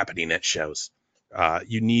to be happening at shows.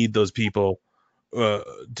 You need those people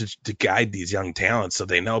to guide these young talents so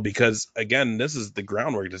they know, because again, this is the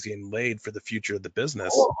groundwork that's getting laid for the future of the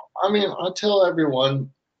business. Well, I mean, I tell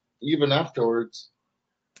everyone, even afterwards,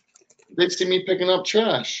 they see me picking up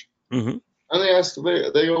trash. Mm-hmm.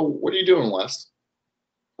 And they go, what are you doing, Wes?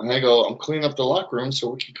 And I go, I'm cleaning up the locker room so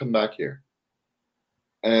we can come back here.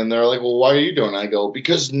 And they're like, well, why are you doing it? I go,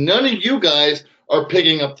 because none of you guys are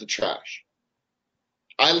picking up the trash.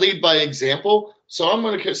 I lead by example. So I'm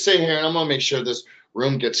going to sit here and I'm going to make sure this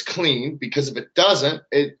room gets clean, because if it doesn't,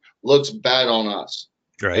 it looks bad on us.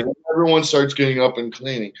 Right. And everyone starts getting up and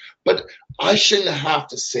cleaning. But I shouldn't have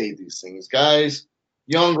to say these things, guys.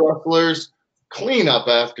 Young wrestlers, clean up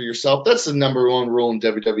after yourself. That's the number one rule in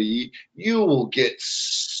WWE. You will get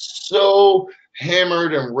so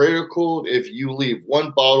hammered and ridiculed if you leave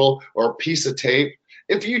one bottle or a piece of tape.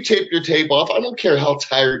 If you tape your tape off, I don't care how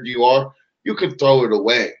tired you are, you can throw it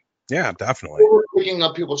away. Yeah, definitely. We're picking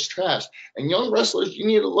up people's trash. And young wrestlers, you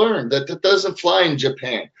need to learn that that doesn't fly in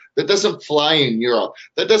Japan. That doesn't fly in Europe.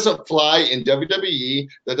 That doesn't fly in WWE.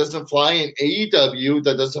 That doesn't fly in AEW.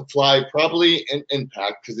 That doesn't fly probably in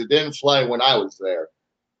Impact, because it didn't fly when I was there.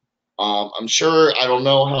 I'm sure, I don't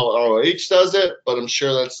know how ROH does it, but I'm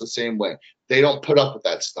sure that's the same way. They don't put up with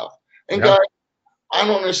that stuff. And guys, I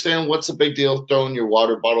don't understand what's the big deal throwing your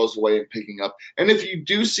water bottles away and picking up. And if you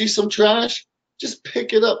do see some trash, just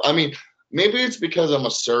pick it up. I mean, maybe it's because I'm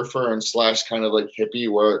a surfer and / kind of like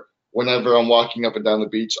hippie, where whenever I'm walking up and down the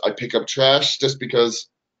beach, I pick up trash just because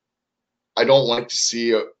I don't like to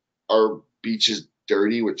see our beaches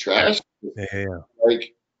dirty with trash. Yeah.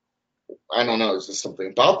 Like, I don't know, there's just something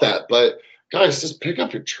about that. But guys, just pick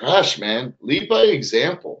up your trash, man. Lead by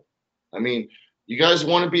example. I mean, you guys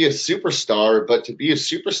want to be a superstar, but to be a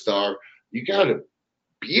superstar, you got to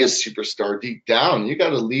be a superstar deep down. You got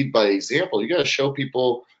to lead by example. You got to show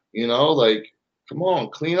people, like, come on,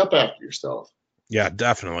 clean up after yourself. Yeah,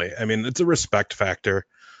 definitely. I mean, it's a respect factor.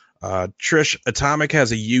 Trish, Atomic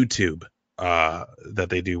has a YouTube that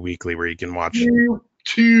they do weekly where you can watch.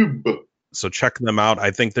 YouTube. So check them out.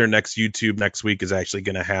 I think their next YouTube next week is actually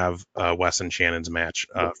going to have Wes and Shannon's match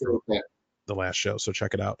from the last show. So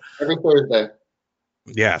check it out. Every Thursday.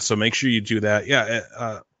 Yeah, so make sure you do that. Yeah,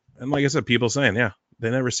 and like I said, people saying, yeah, they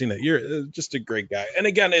never seen it. You're just a great guy. And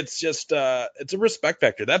again, it's just it's a respect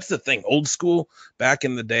factor. That's the thing. Old school, back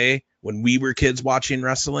in the day when we were kids watching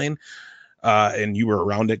wrestling, and you were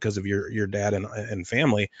around it because of your dad and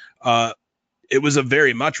family. It was a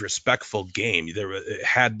very much respectful game. You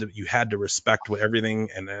had to respect everything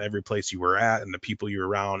and every place you were at and the people you were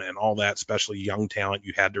around and all that, especially young talent.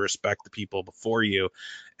 You had to respect the people before you.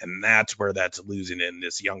 And that's where that's losing in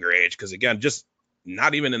this younger age. Because again, just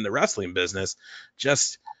not even in the wrestling business,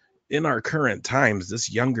 just in our current times, this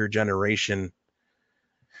younger generation,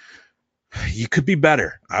 you could be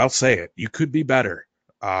better. I'll say it. You could be better.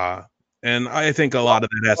 And I think a lot of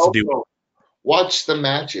that has to do. Watch the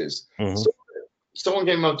matches. Mm-hmm. So someone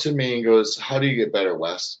came up to me and goes, how do you get better,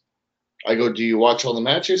 Wes? I go, do you watch all the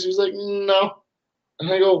matches? He's like, no.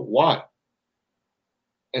 And I go, why?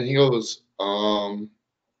 And he goes,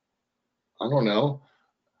 I don't know.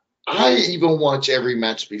 I even watch every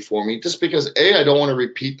match before me just because A, I don't want to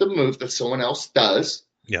repeat the move that someone else does.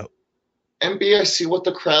 Yep. And B, I see what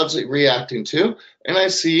the crowd's reacting to, and I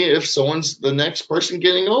see if someone's the next person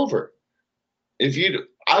getting over.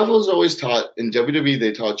 I was always taught in WWE,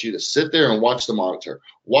 they taught you to sit there and watch the monitor,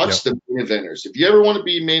 watch the main eventers. If you ever want to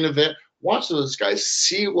be main event, watch those guys,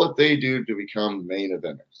 see what they do to become main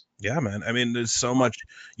eventers. Yeah, man. I mean, there's so much.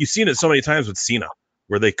 You've seen it so many times with Cena,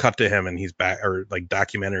 where they cut to him and he's back, or like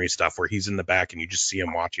documentary stuff where he's in the back and you just see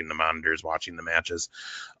him watching the monitors, watching the matches.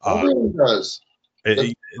 Everyone does.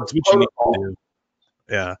 It's what you need to do.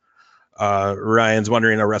 Yeah. Ryan's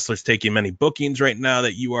wondering, are wrestlers taking many bookings right now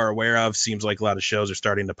that you are aware of? Seems like a lot of shows are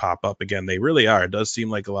starting to pop up again. They really are. It does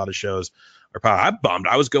seem like a lot of shows are popping. I'm bummed.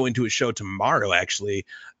 I was going to a show tomorrow, actually,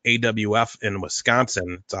 AWF in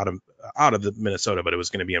Wisconsin. It's out of the Minnesota, but it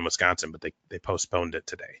was going to be in Wisconsin, but they postponed it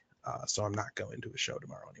today. So I'm not going to a show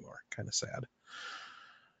tomorrow anymore. Kind of sad.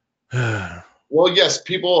 Well, yes,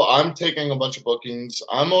 people, I'm taking a bunch of bookings.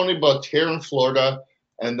 I'm only about here in Florida.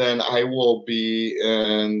 And then I will be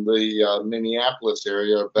in the Minneapolis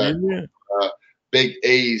area back Big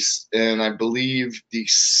A's, and I believe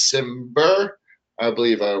December. I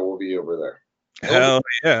believe I will be over there. Hell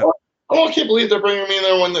yeah! Oh, I can't believe they're bringing me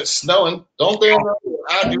there when it's snowing. Don't they?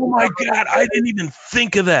 Oh my God! I didn't even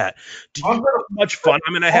think of that. Do you know how much fun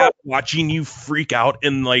I'm gonna have watching you freak out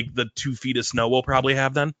in like the 2 feet of snow we'll probably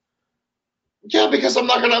have then? Yeah, because I'm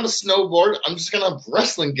not gonna have a snowboard. I'm just gonna have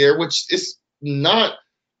wrestling gear, which is not.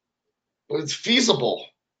 It's feasible.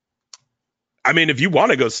 I mean, if you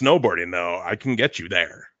want to go snowboarding, though, I can get you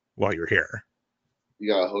there while you're here.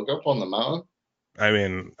 You got to hook up on the mountain? I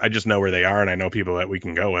mean, I just know where they are, and I know people that we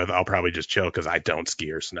can go with. I'll probably just chill because I don't ski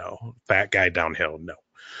or snow. Fat guy downhill, no.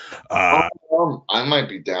 I might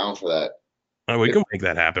be down for that. We can make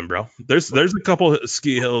that happen, bro. There's a couple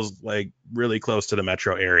ski hills like really close to the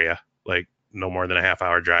metro area, like no more than a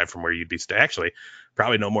half-hour drive from where you'd be staying. Actually,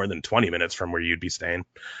 probably no more than 20 minutes from where you'd be staying.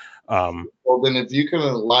 Well, then if you can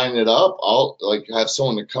line it up, I'll like have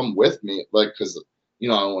someone to come with me, like because I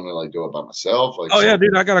don't want to like do it by myself. Like, yeah,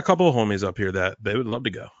 dude, I got a couple of homies up here that they would love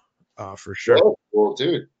to go, for sure. Well,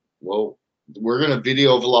 dude, we're gonna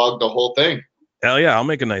video vlog the whole thing. Hell yeah, I'll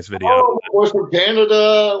make a nice video. Oh, of course, from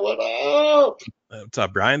Canada. What up? What's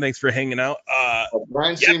up, Brian? Thanks for hanging out.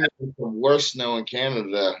 Brian's seen the worst snow in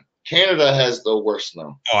Canada. Canada has the worst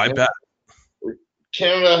snow. Oh, I bet.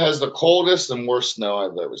 Canada has the coldest and worst snow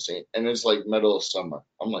I've ever seen, and it's like middle of summer.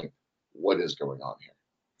 I'm like, what is going on here?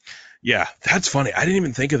 Yeah, that's funny. I didn't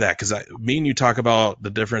even think of that because me and you talk about the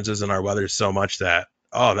differences in our weather so much that,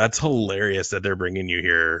 that's hilarious that they're bringing you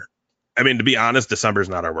here. I mean, to be honest, December's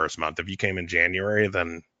not our worst month. If you came in January,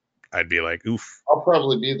 then I'd be like, oof. I'll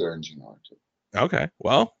probably be there in January too. Okay,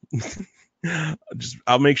 well,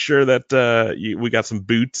 I'll make sure that we got some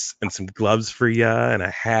boots and some gloves for you and a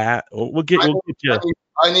hat. We'll get you.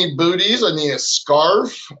 I need booties. I need a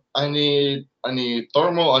scarf. I need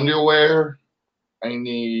thermal underwear. I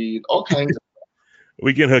need all kinds of stuff.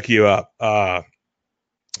 We can hook you up.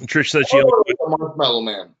 Trish said she look like the Marshmallow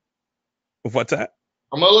Man. What's that?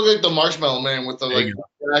 I'm gonna look like the Marshmallow Man with the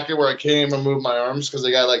jacket where I can't even move my arms because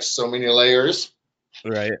they got like so many layers.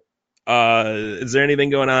 Right. Is there anything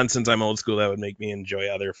going on since I'm old school that would make me enjoy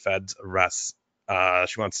other Feds Russ?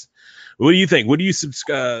 She wants. What do you think? What do you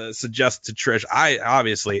suggest to Trish? I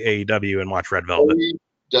obviously AEW and watch Red Velvet.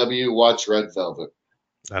 AEW, watch Red Velvet.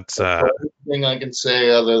 That's everything I can say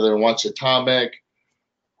other than watch Atomic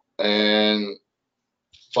and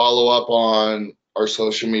follow up on our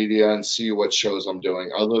social media and see what shows I'm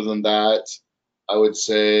doing. Other than that, I would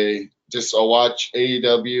say just I'll watch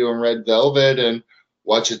AEW and Red Velvet and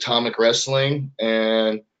watch Atomic Wrestling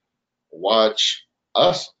and watch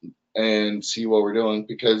us and see what we're doing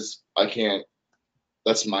because I can't.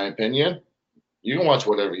 That's my opinion. You can watch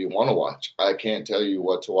whatever you want to watch. I can't tell you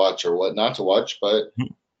what to watch or what not to watch, but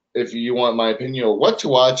if you want my opinion of what to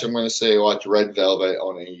watch, I'm going to say watch Red Velvet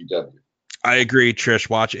on AEW. I agree, Trish.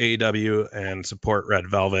 Watch AEW and support Red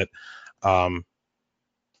Velvet.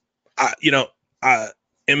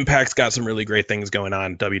 Impact's got some really great things going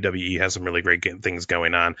on. WWE has some really great things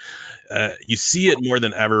going on. You see it more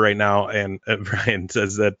than ever right now. And Brian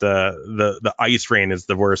says that the ice rain is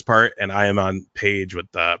the worst part. And I am on page with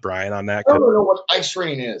Brian on that. I don't know what ice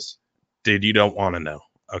rain is. Dude, you don't want to know.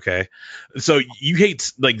 Okay. So you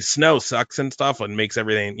hate like snow sucks and stuff and makes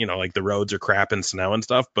everything, like the roads are crap and snow and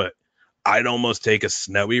stuff. But I'd almost take a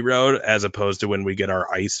snowy road as opposed to when we get our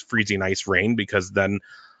freezing ice rain, because then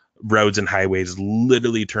roads and highways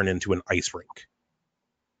literally turn into an ice rink.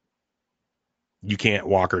 You can't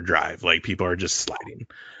walk or drive. Like people are just sliding.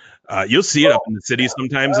 You'll see it up in the city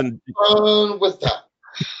sometimes. And with that.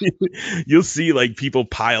 You'll see like people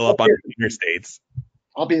pile up on the interstates.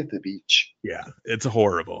 I'll be at the beach. Yeah, it's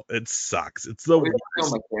horrible. It sucks. It's the We don't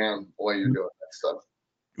worst. know my damn boy you're doing that stuff.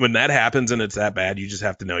 When that happens and it's that bad, you just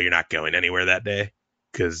have to know you're not going anywhere that day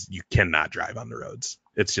because you cannot drive on the roads.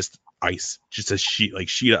 It's just ice, just a sheet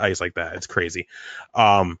of ice like that. It's crazy.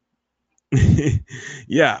 Yeah.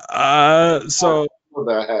 So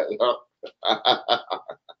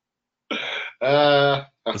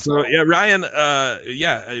yeah, Ryan.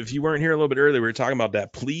 Yeah. If you weren't here a little bit earlier, we were talking about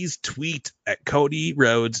that. Please tweet at Cody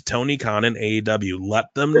Rhodes, Tony Khan, and AEW.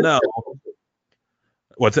 Let them know.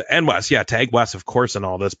 And Wes, yeah, tag Wes, of course, in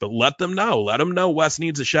all this, but let them know. Let them know Wes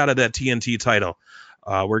needs a shot at that TNT title.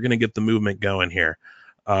 We're gonna get the movement going here.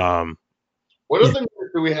 What other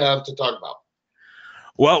news do we have to talk about?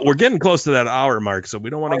 Well, we're getting close to that hour mark, so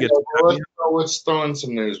we don't want to get. Let's throw in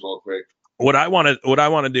some news real quick. What I want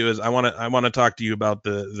to do is I want to talk to you about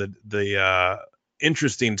the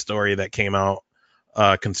interesting story that came out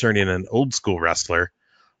concerning an old school wrestler.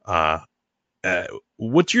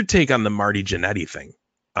 What's your take on the Marty Jannetty thing?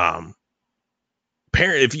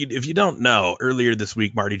 If you don't know, earlier this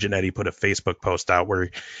week, Marty Jannetty put a Facebook post out where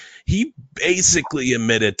he basically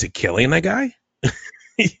admitted to killing a guy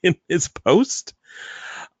in his post.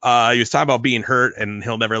 He was talking about being hurt and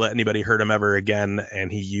he'll never let anybody hurt him ever again.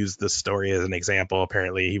 And he used this story as an example.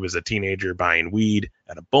 Apparently he was a teenager buying weed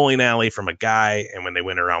at a bowling alley from a guy. And when they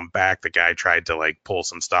went around back, the guy tried to like pull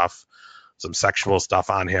some sexual stuff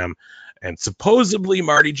on him. And supposedly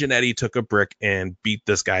Marty Jannetty took a brick and beat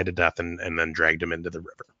this guy to death and then dragged him into the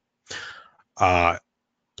river.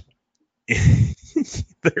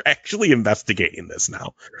 They're actually investigating this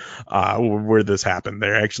now, where this happened.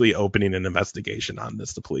 They're actually opening an investigation on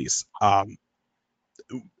this, the police.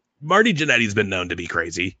 Marty Jannetty's been known to be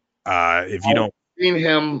crazy. If you don't seen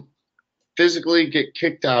him physically get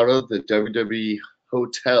kicked out of the WWE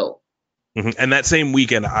hotel. And that same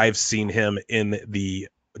weekend, I've seen him in the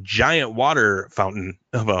giant water fountain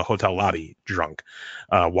of a hotel lobby, drunk,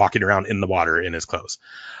 walking around in the water in his clothes.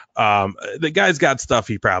 The guy's got stuff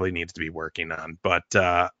he probably needs to be working on, but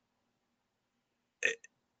I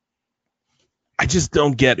just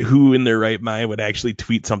don't get who in their right mind would actually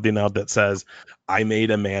tweet something out that says, I made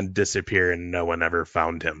a man disappear and no one ever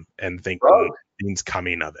found him, and think nothing's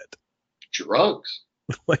coming of it. Drugs.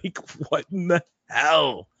 Like, what in the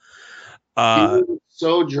hell? He was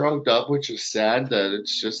so drugged up, which is sad that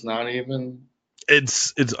it's just not even.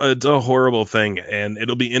 It's a horrible thing, and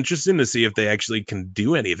it'll be interesting to see if they actually can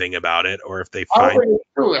do anything about it, or if they find.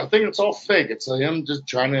 I think it's all fake. It's him just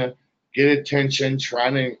trying to get attention,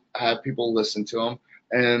 trying to have people listen to him,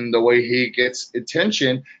 and the way he gets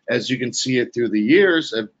attention, as you can see it through the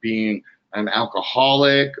years of being an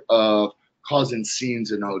alcoholic, of causing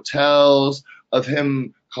scenes in hotels, of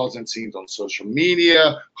him causing scenes on social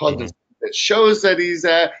media, causing at shows that he's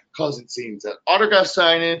at, causing scenes at autograph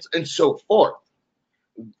signings, and so forth.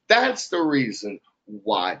 That's the reason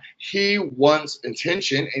why he wants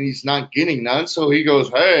attention and he's not getting none. So he goes,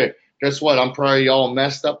 hey, guess what? I'm probably all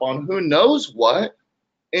messed up on who knows what,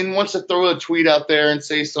 and wants to throw a tweet out there and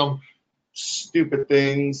say some stupid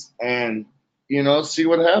things and, see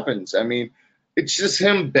what happens. I mean, it's just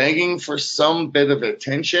him begging for some bit of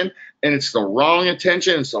attention, and it's the wrong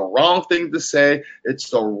attention. It's the wrong thing to say. It's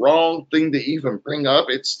the wrong thing to even bring up.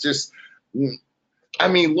 It's just, I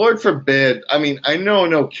mean, Lord forbid. I mean, I know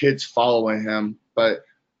no kids following him, but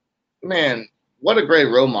man, what a great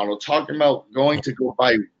role model. Talking about going to go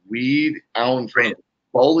buy weed out in front of a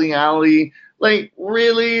bowling alley. Like,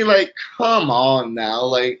 really? Like, come on now.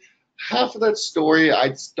 Like, half of that story I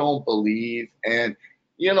just don't believe. And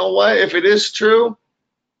you know what? If it is true,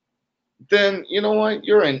 then you know what?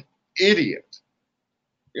 You're an idiot.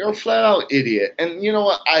 You're a flat out idiot. And you know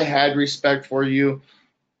what? I had respect for you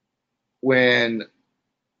when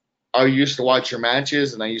I used to watch your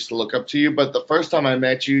matches and I used to look up to you. But the first time I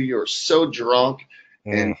met you, you were so drunk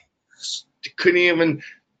and couldn't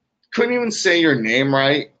even say your name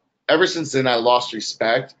right. Ever since then, I lost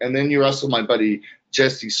respect. And then you wrestled my buddy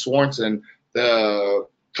Jesse Swanson the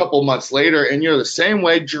couple months later, and you're the same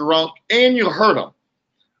way, drunk, and you hurt him.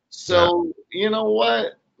 So you know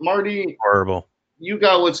what, Marty? Horrible. You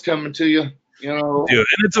got what's coming to you. Dude,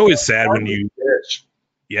 and it's always sad when you.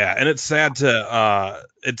 Yeah, and it's sad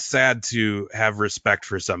to have respect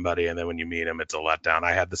for somebody, and then when you meet him, it's a letdown.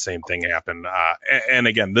 I had the same thing happen, and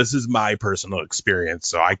again, this is my personal experience.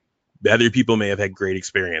 So other people may have had great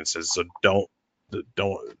experiences. So I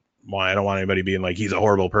don't want anybody being like he's a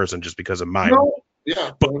horrible person just because of mine. No.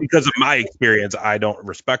 Yeah, but because of my experience, I don't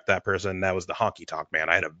respect that person. That was the honky tonk man.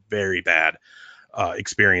 I had a very bad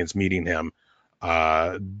experience meeting him.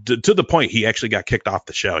 to the point he actually got kicked off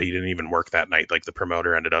the show. He didn't even work that night. Like the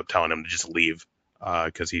promoter ended up telling him to just leave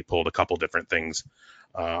because he pulled a couple different things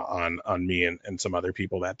on me and some other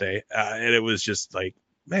people that day. And it was just like,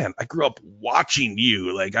 man, I grew up watching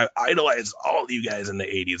you. Like I idolized all of you guys in the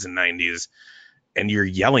 80s and 90s, and you're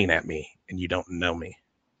yelling at me and you don't know me.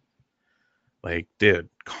 Like, dude,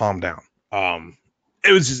 calm down.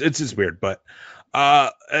 It's just weird, but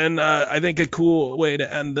I think a cool way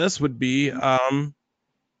to end this would be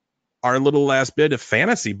our little last bit of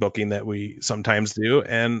fantasy booking that we sometimes do,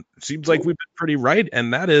 and it seems like we've been pretty right,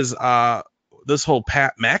 and that is this whole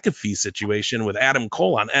Pat McAfee situation with Adam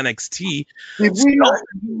Cole on NXT.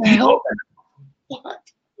 What?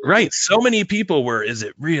 Right. So many people were, is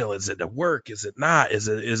it real? Is it a work? Is it not? Is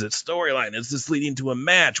it storyline? Is this leading to a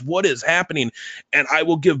match? What is happening? And I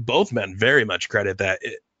will give both men very much credit that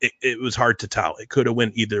it was hard to tell. It could have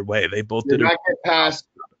went either way. They both did not get past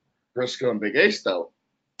Brisco and Big Ace, though.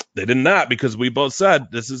 They did not, because we both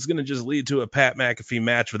said this is going to just lead to a Pat McAfee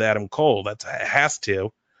match with Adam Cole. It has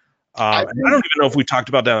to. I don't even know if we talked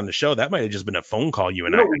about that on the show. That might have just been a phone call you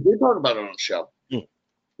and I. We did talk about it on the show.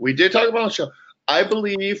 We did talk about it on the show. I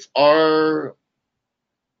believe our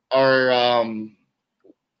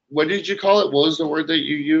what did you call it? What was the word that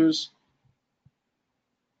you use?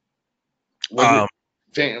 What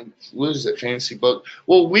is it? Fantasy book.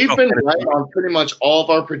 Well, we've been right on pretty much all of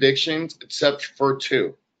our predictions except for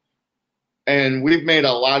 2. And we've made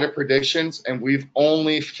a lot of predictions, and we've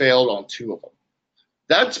only failed on 2 of them.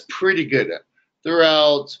 That's pretty good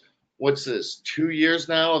throughout, what's this, 2 years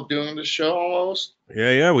now of doing the show almost?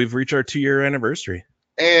 Yeah. We've reached our 2-year anniversary.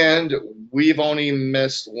 And we've only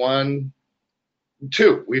missed 2.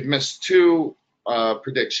 We've missed 2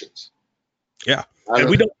 predictions. Yeah. And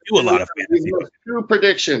we don't do a lot of fantasy. 2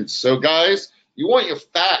 predictions. So, guys, you want your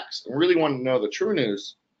facts and really want to know the true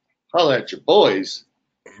news, holla at your boys.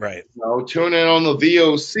 Right. Tune in on the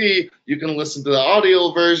VOC. You can listen to the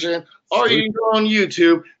audio version, or you can go on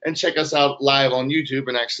YouTube and check us out live on YouTube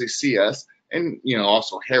and actually see us and,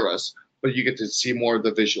 also hear us. But you get to see more of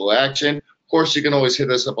the visual action. Of course, you can always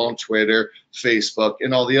hit us up on Twitter, Facebook,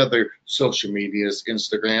 and all the other social medias,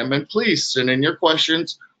 Instagram. And please send in your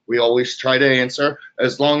questions. We always try to answer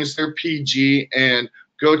as long as they're PG and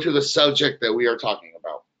go to the subject that we are talking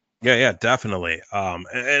about. Yeah, definitely.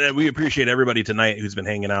 And we appreciate everybody tonight who's been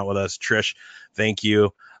hanging out with us. Trish, thank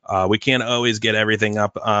you. We can't always get everything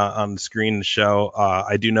up on the screen to show.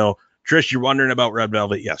 I do know, Trish, you're wondering about Red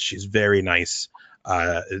Velvet. Yes, she's very nice.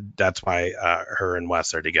 That's why her and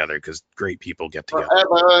Wes are together, because great people get together.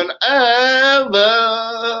 Forever and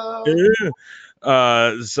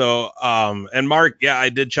ever. And Mark, yeah, I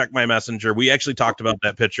did check my messenger. We actually talked about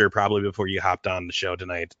that picture probably before you hopped on the show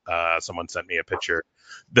tonight. Someone sent me a picture,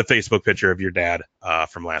 the Facebook picture of your dad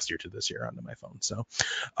from last year to this year onto my phone. So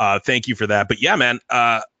thank you for that. But yeah, man,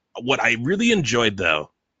 what I really enjoyed,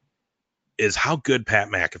 though, is how good Pat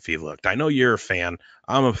McAfee looked. I know you're a fan.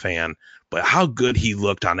 I'm a fan. But how good he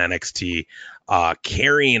looked on NXT,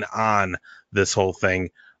 carrying on this whole thing.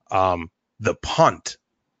 The punt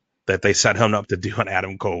that they set him up to do on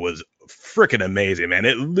Adam Cole was freaking amazing, man.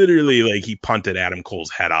 It literally, like, he punted Adam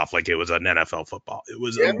Cole's head off like it was an NFL football. It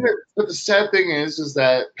was. But the sad thing is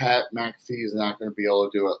that Pat McAfee is not going to be able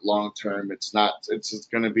to do it long term. It's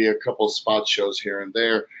going to be a couple spot shows here and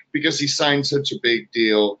there because he signed such a big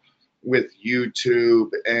deal with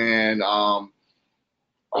YouTube, and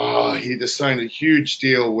he just signed a huge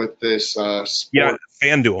deal with this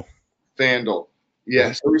FanDuel.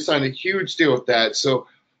 Yeah, so he signed a huge deal with that. So,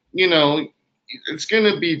 it's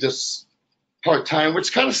going to be just part-time,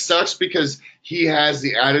 which kind of sucks because he has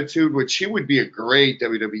the attitude, which he would be a great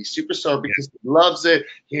WWE superstar because he loves it.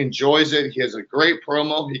 He enjoys it. He has a great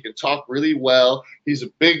promo. He can talk really well. He's a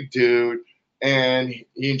big dude, and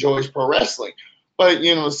he enjoys pro wrestling. But,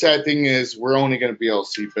 the sad thing is we're only going to be able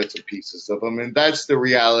to see bits and pieces of him, and that's the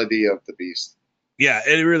reality of the beast. Yeah,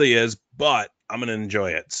 it really is, but I'm going to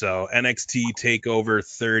enjoy it. So NXT TakeOver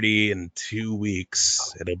 30 in 2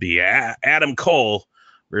 weeks. It'll be Adam Cole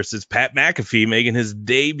versus Pat McAfee making his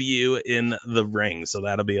debut in the ring. So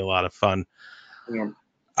that'll be a lot of fun. Yeah.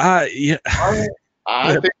 I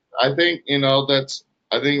think that's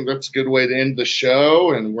a good way to end the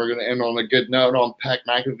show, and we're going to end on a good note on Pat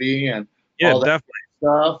McAfee and all that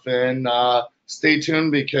stuff. And stay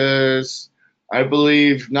tuned because I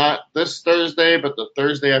believe not this Thursday, but the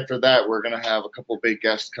Thursday after that, we're going to have a couple big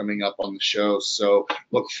guests coming up on the show. So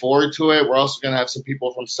look forward to it. We're also going to have some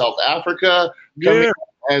people from South Africa coming up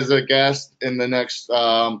as a guest in the next,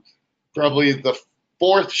 probably the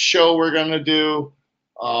 4th show we're going to do.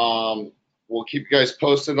 we'll keep you guys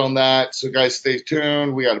posted on that. So, guys, stay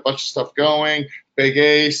tuned. We got a bunch of stuff going. Big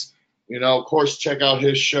Ace, of course, check out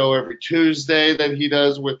his show every Tuesday that he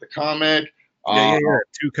does with the comic. Yeah.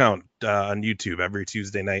 2 Count on YouTube every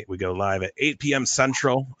Tuesday night. We go live at 8 p.m.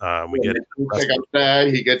 Central. Check out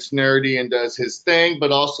that. He gets nerdy and does his thing,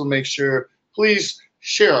 but also make sure, please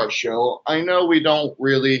share our show. I know we don't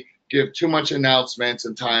really give too much announcements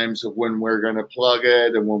and times of when we're going to plug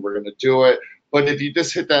it and when we're going to do it. But if you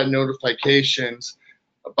just hit that notifications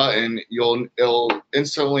button, it'll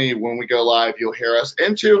instantly, when we go live, you'll hear us.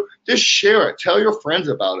 And just share it. Tell your friends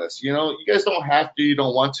about us. You guys don't have to. You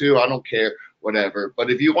don't want to. I don't care. Whatever.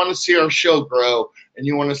 But if you want to see our show grow and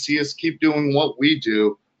you want to see us keep doing what we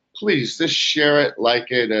do, please just share it,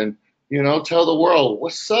 like it, and, tell the world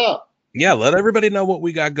what's up. Yeah, let everybody know what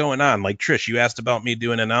we got going on. Like Trish, you asked about me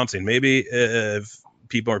doing announcing. Maybe if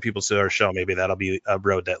people see our show, maybe that'll be a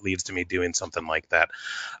road that leads to me doing something like that.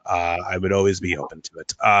 I would always be open to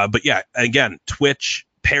it. But yeah, again, Twitch,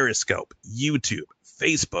 Periscope, YouTube,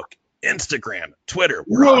 Facebook, Instagram, Twitter.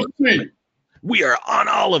 We are on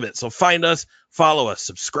all of it. So find us, follow us,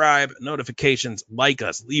 subscribe, notifications, like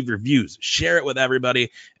us, leave reviews, share it with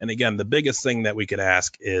everybody. And again, the biggest thing that we could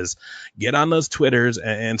ask is get on those Twitters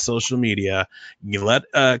and social media. You let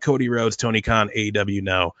Cody Rhodes, Tony Khan, AEW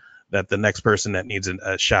know that the next person that needs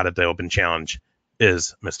a shot at the Open Challenge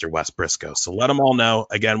is Mr. Wes Brisco. So let them all know.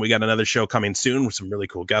 Again, we got another show coming soon with some really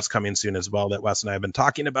cool guests coming soon as well that Wes and I have been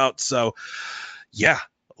talking about. So yeah.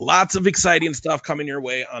 Lots of exciting stuff coming your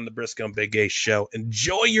way on the Brisco and Big Ace show.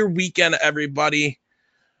 Enjoy your weekend, everybody.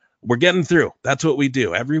 We're getting through. That's what we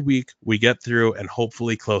do. Every week we get through and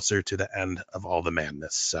hopefully closer to the end of all the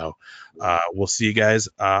madness. So we'll see you guys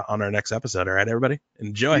on our next episode. All right, everybody?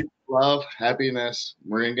 Enjoy. Love, happiness.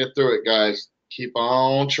 We're going to get through it, guys. Keep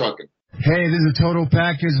on trucking. Hey, this is Total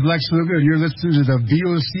Package, Lex Luger, and you're listening to the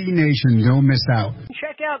VOC Nation. Don't miss out.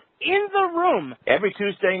 Check out In the Room every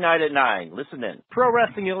Tuesday night at 9. Listen in. Pro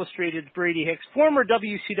Wrestling Illustrated's Brady Hicks, former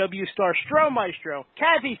WCW star Stro Maestro,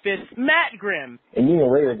 Kathy Fitz, Matt Grimm. And you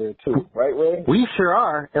and Ray are there too, right, Ray? We sure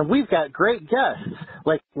are, and we've got great guests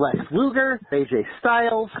like Lex Luger, AJ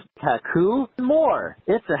Styles, Haku, and more.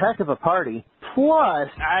 It's a heck of a party. Plus,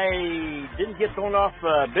 I didn't get thrown off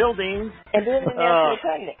buildings. And didn't get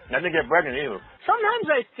pregnant. I didn't get pregnant either. Sometimes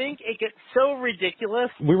I think it gets so ridiculous.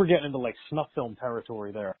 We were getting into like snuff film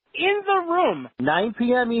territory there. In the Room. 9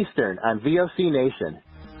 p.m. Eastern on VOC Nation.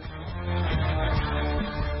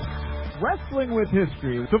 Wrestling with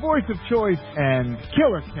History, the voice of choice, and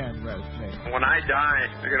Killer Ken Resnick. When I die,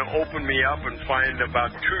 they're going to open me up and find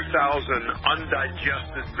about 2,000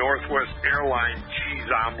 undigested Northwest Airlines cheese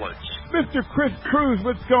omelets. Mr. Chris Cruz,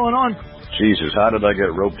 what's going on? Jesus, how did I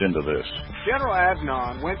get roped into this? General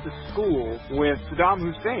Adnan went to school with Saddam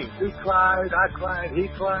Hussein. He cried, I cried, he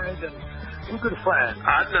cried, and we're good friends.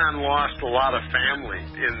 Adnan lost a lot of family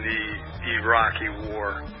in the Iraqi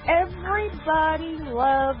war. Everybody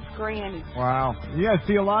loves Granny. Wow. Yeah,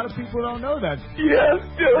 see, a lot of people don't know that. Yes,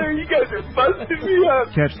 Diller, you guys are busting me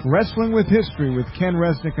up. Catch Wrestling with History with Ken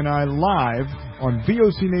Resnick and I live on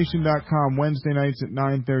VOCNation.com Wednesday nights at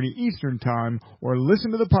 9:30 Eastern Time, or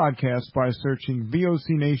listen to the podcast by searching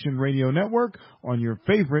VOC Nation Radio Network on your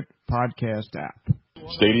favorite podcast app.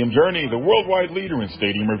 Stadium Journey, the worldwide leader in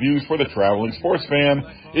stadium reviews for the traveling sports fan,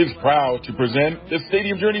 is proud to present the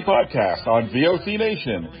Stadium Journey podcast on VOC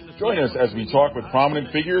Nation. Join us as we talk with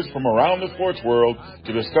prominent figures from around the sports world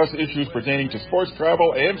to discuss issues pertaining to sports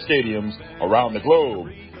travel and stadiums around the globe.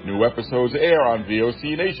 New episodes air on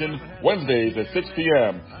VOC Nation Wednesdays at 6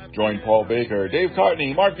 p.m. Join Paul Baker, Dave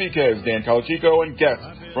Cotney, Mark Viquez, Dan Calachico, and guests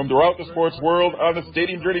from throughout the sports world on the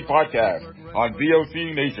Stadium Journey podcast on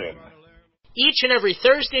VOC Nation. Each and every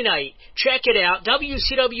Thursday night, check it out,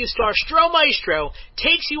 WCW star Stro Maestro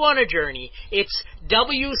takes you on a journey. It's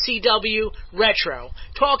WCW Retro.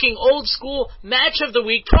 Talking old school match of the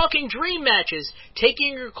week, talking dream matches,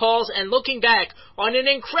 taking your calls and looking back on an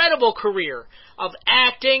incredible career of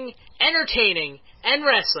acting, entertaining, and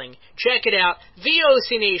wrestling. Check it out,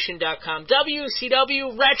 VOCNation.com,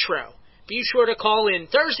 WCW Retro. Be sure to call in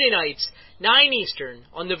Thursday nights, 9 Eastern,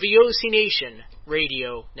 on the VOC Nation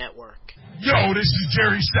Radio Network. Yo, this is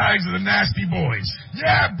Jerry Steigers of the Nasty Boys.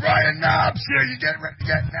 Yeah, Brian Knobs here. You getting ready to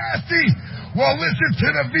get nasty? Well, listen to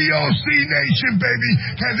the VOC Nation, baby,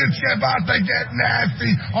 because it's about to get nasty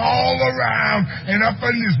all around and up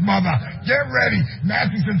in this mother. Get ready.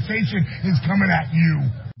 Nasty Sensation is coming at you.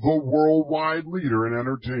 The worldwide leader in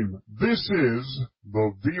entertainment. This is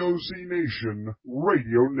the VOC Nation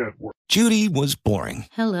Radio Network. Judy was boring.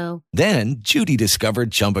 Hello. Then Judy discovered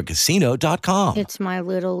ChumbaCasino.com. It's my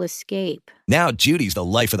little escape. Now Judy's the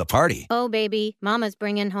life of the party. Oh, baby, mama's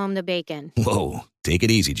bringing home the bacon. Whoa, take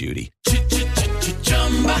it easy, Judy.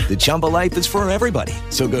 The Chumba life is for everybody.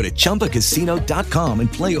 So go to ChumbaCasino.com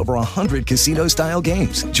and play over 100 casino-style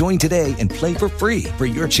games. Join today and play for free for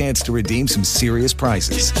your chance to redeem some serious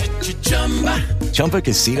prizes.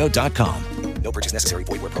 ChumbaCasino.com. No purchase necessary.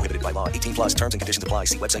 Void where prohibited by law. 18 plus terms and conditions apply.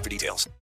 See website for details.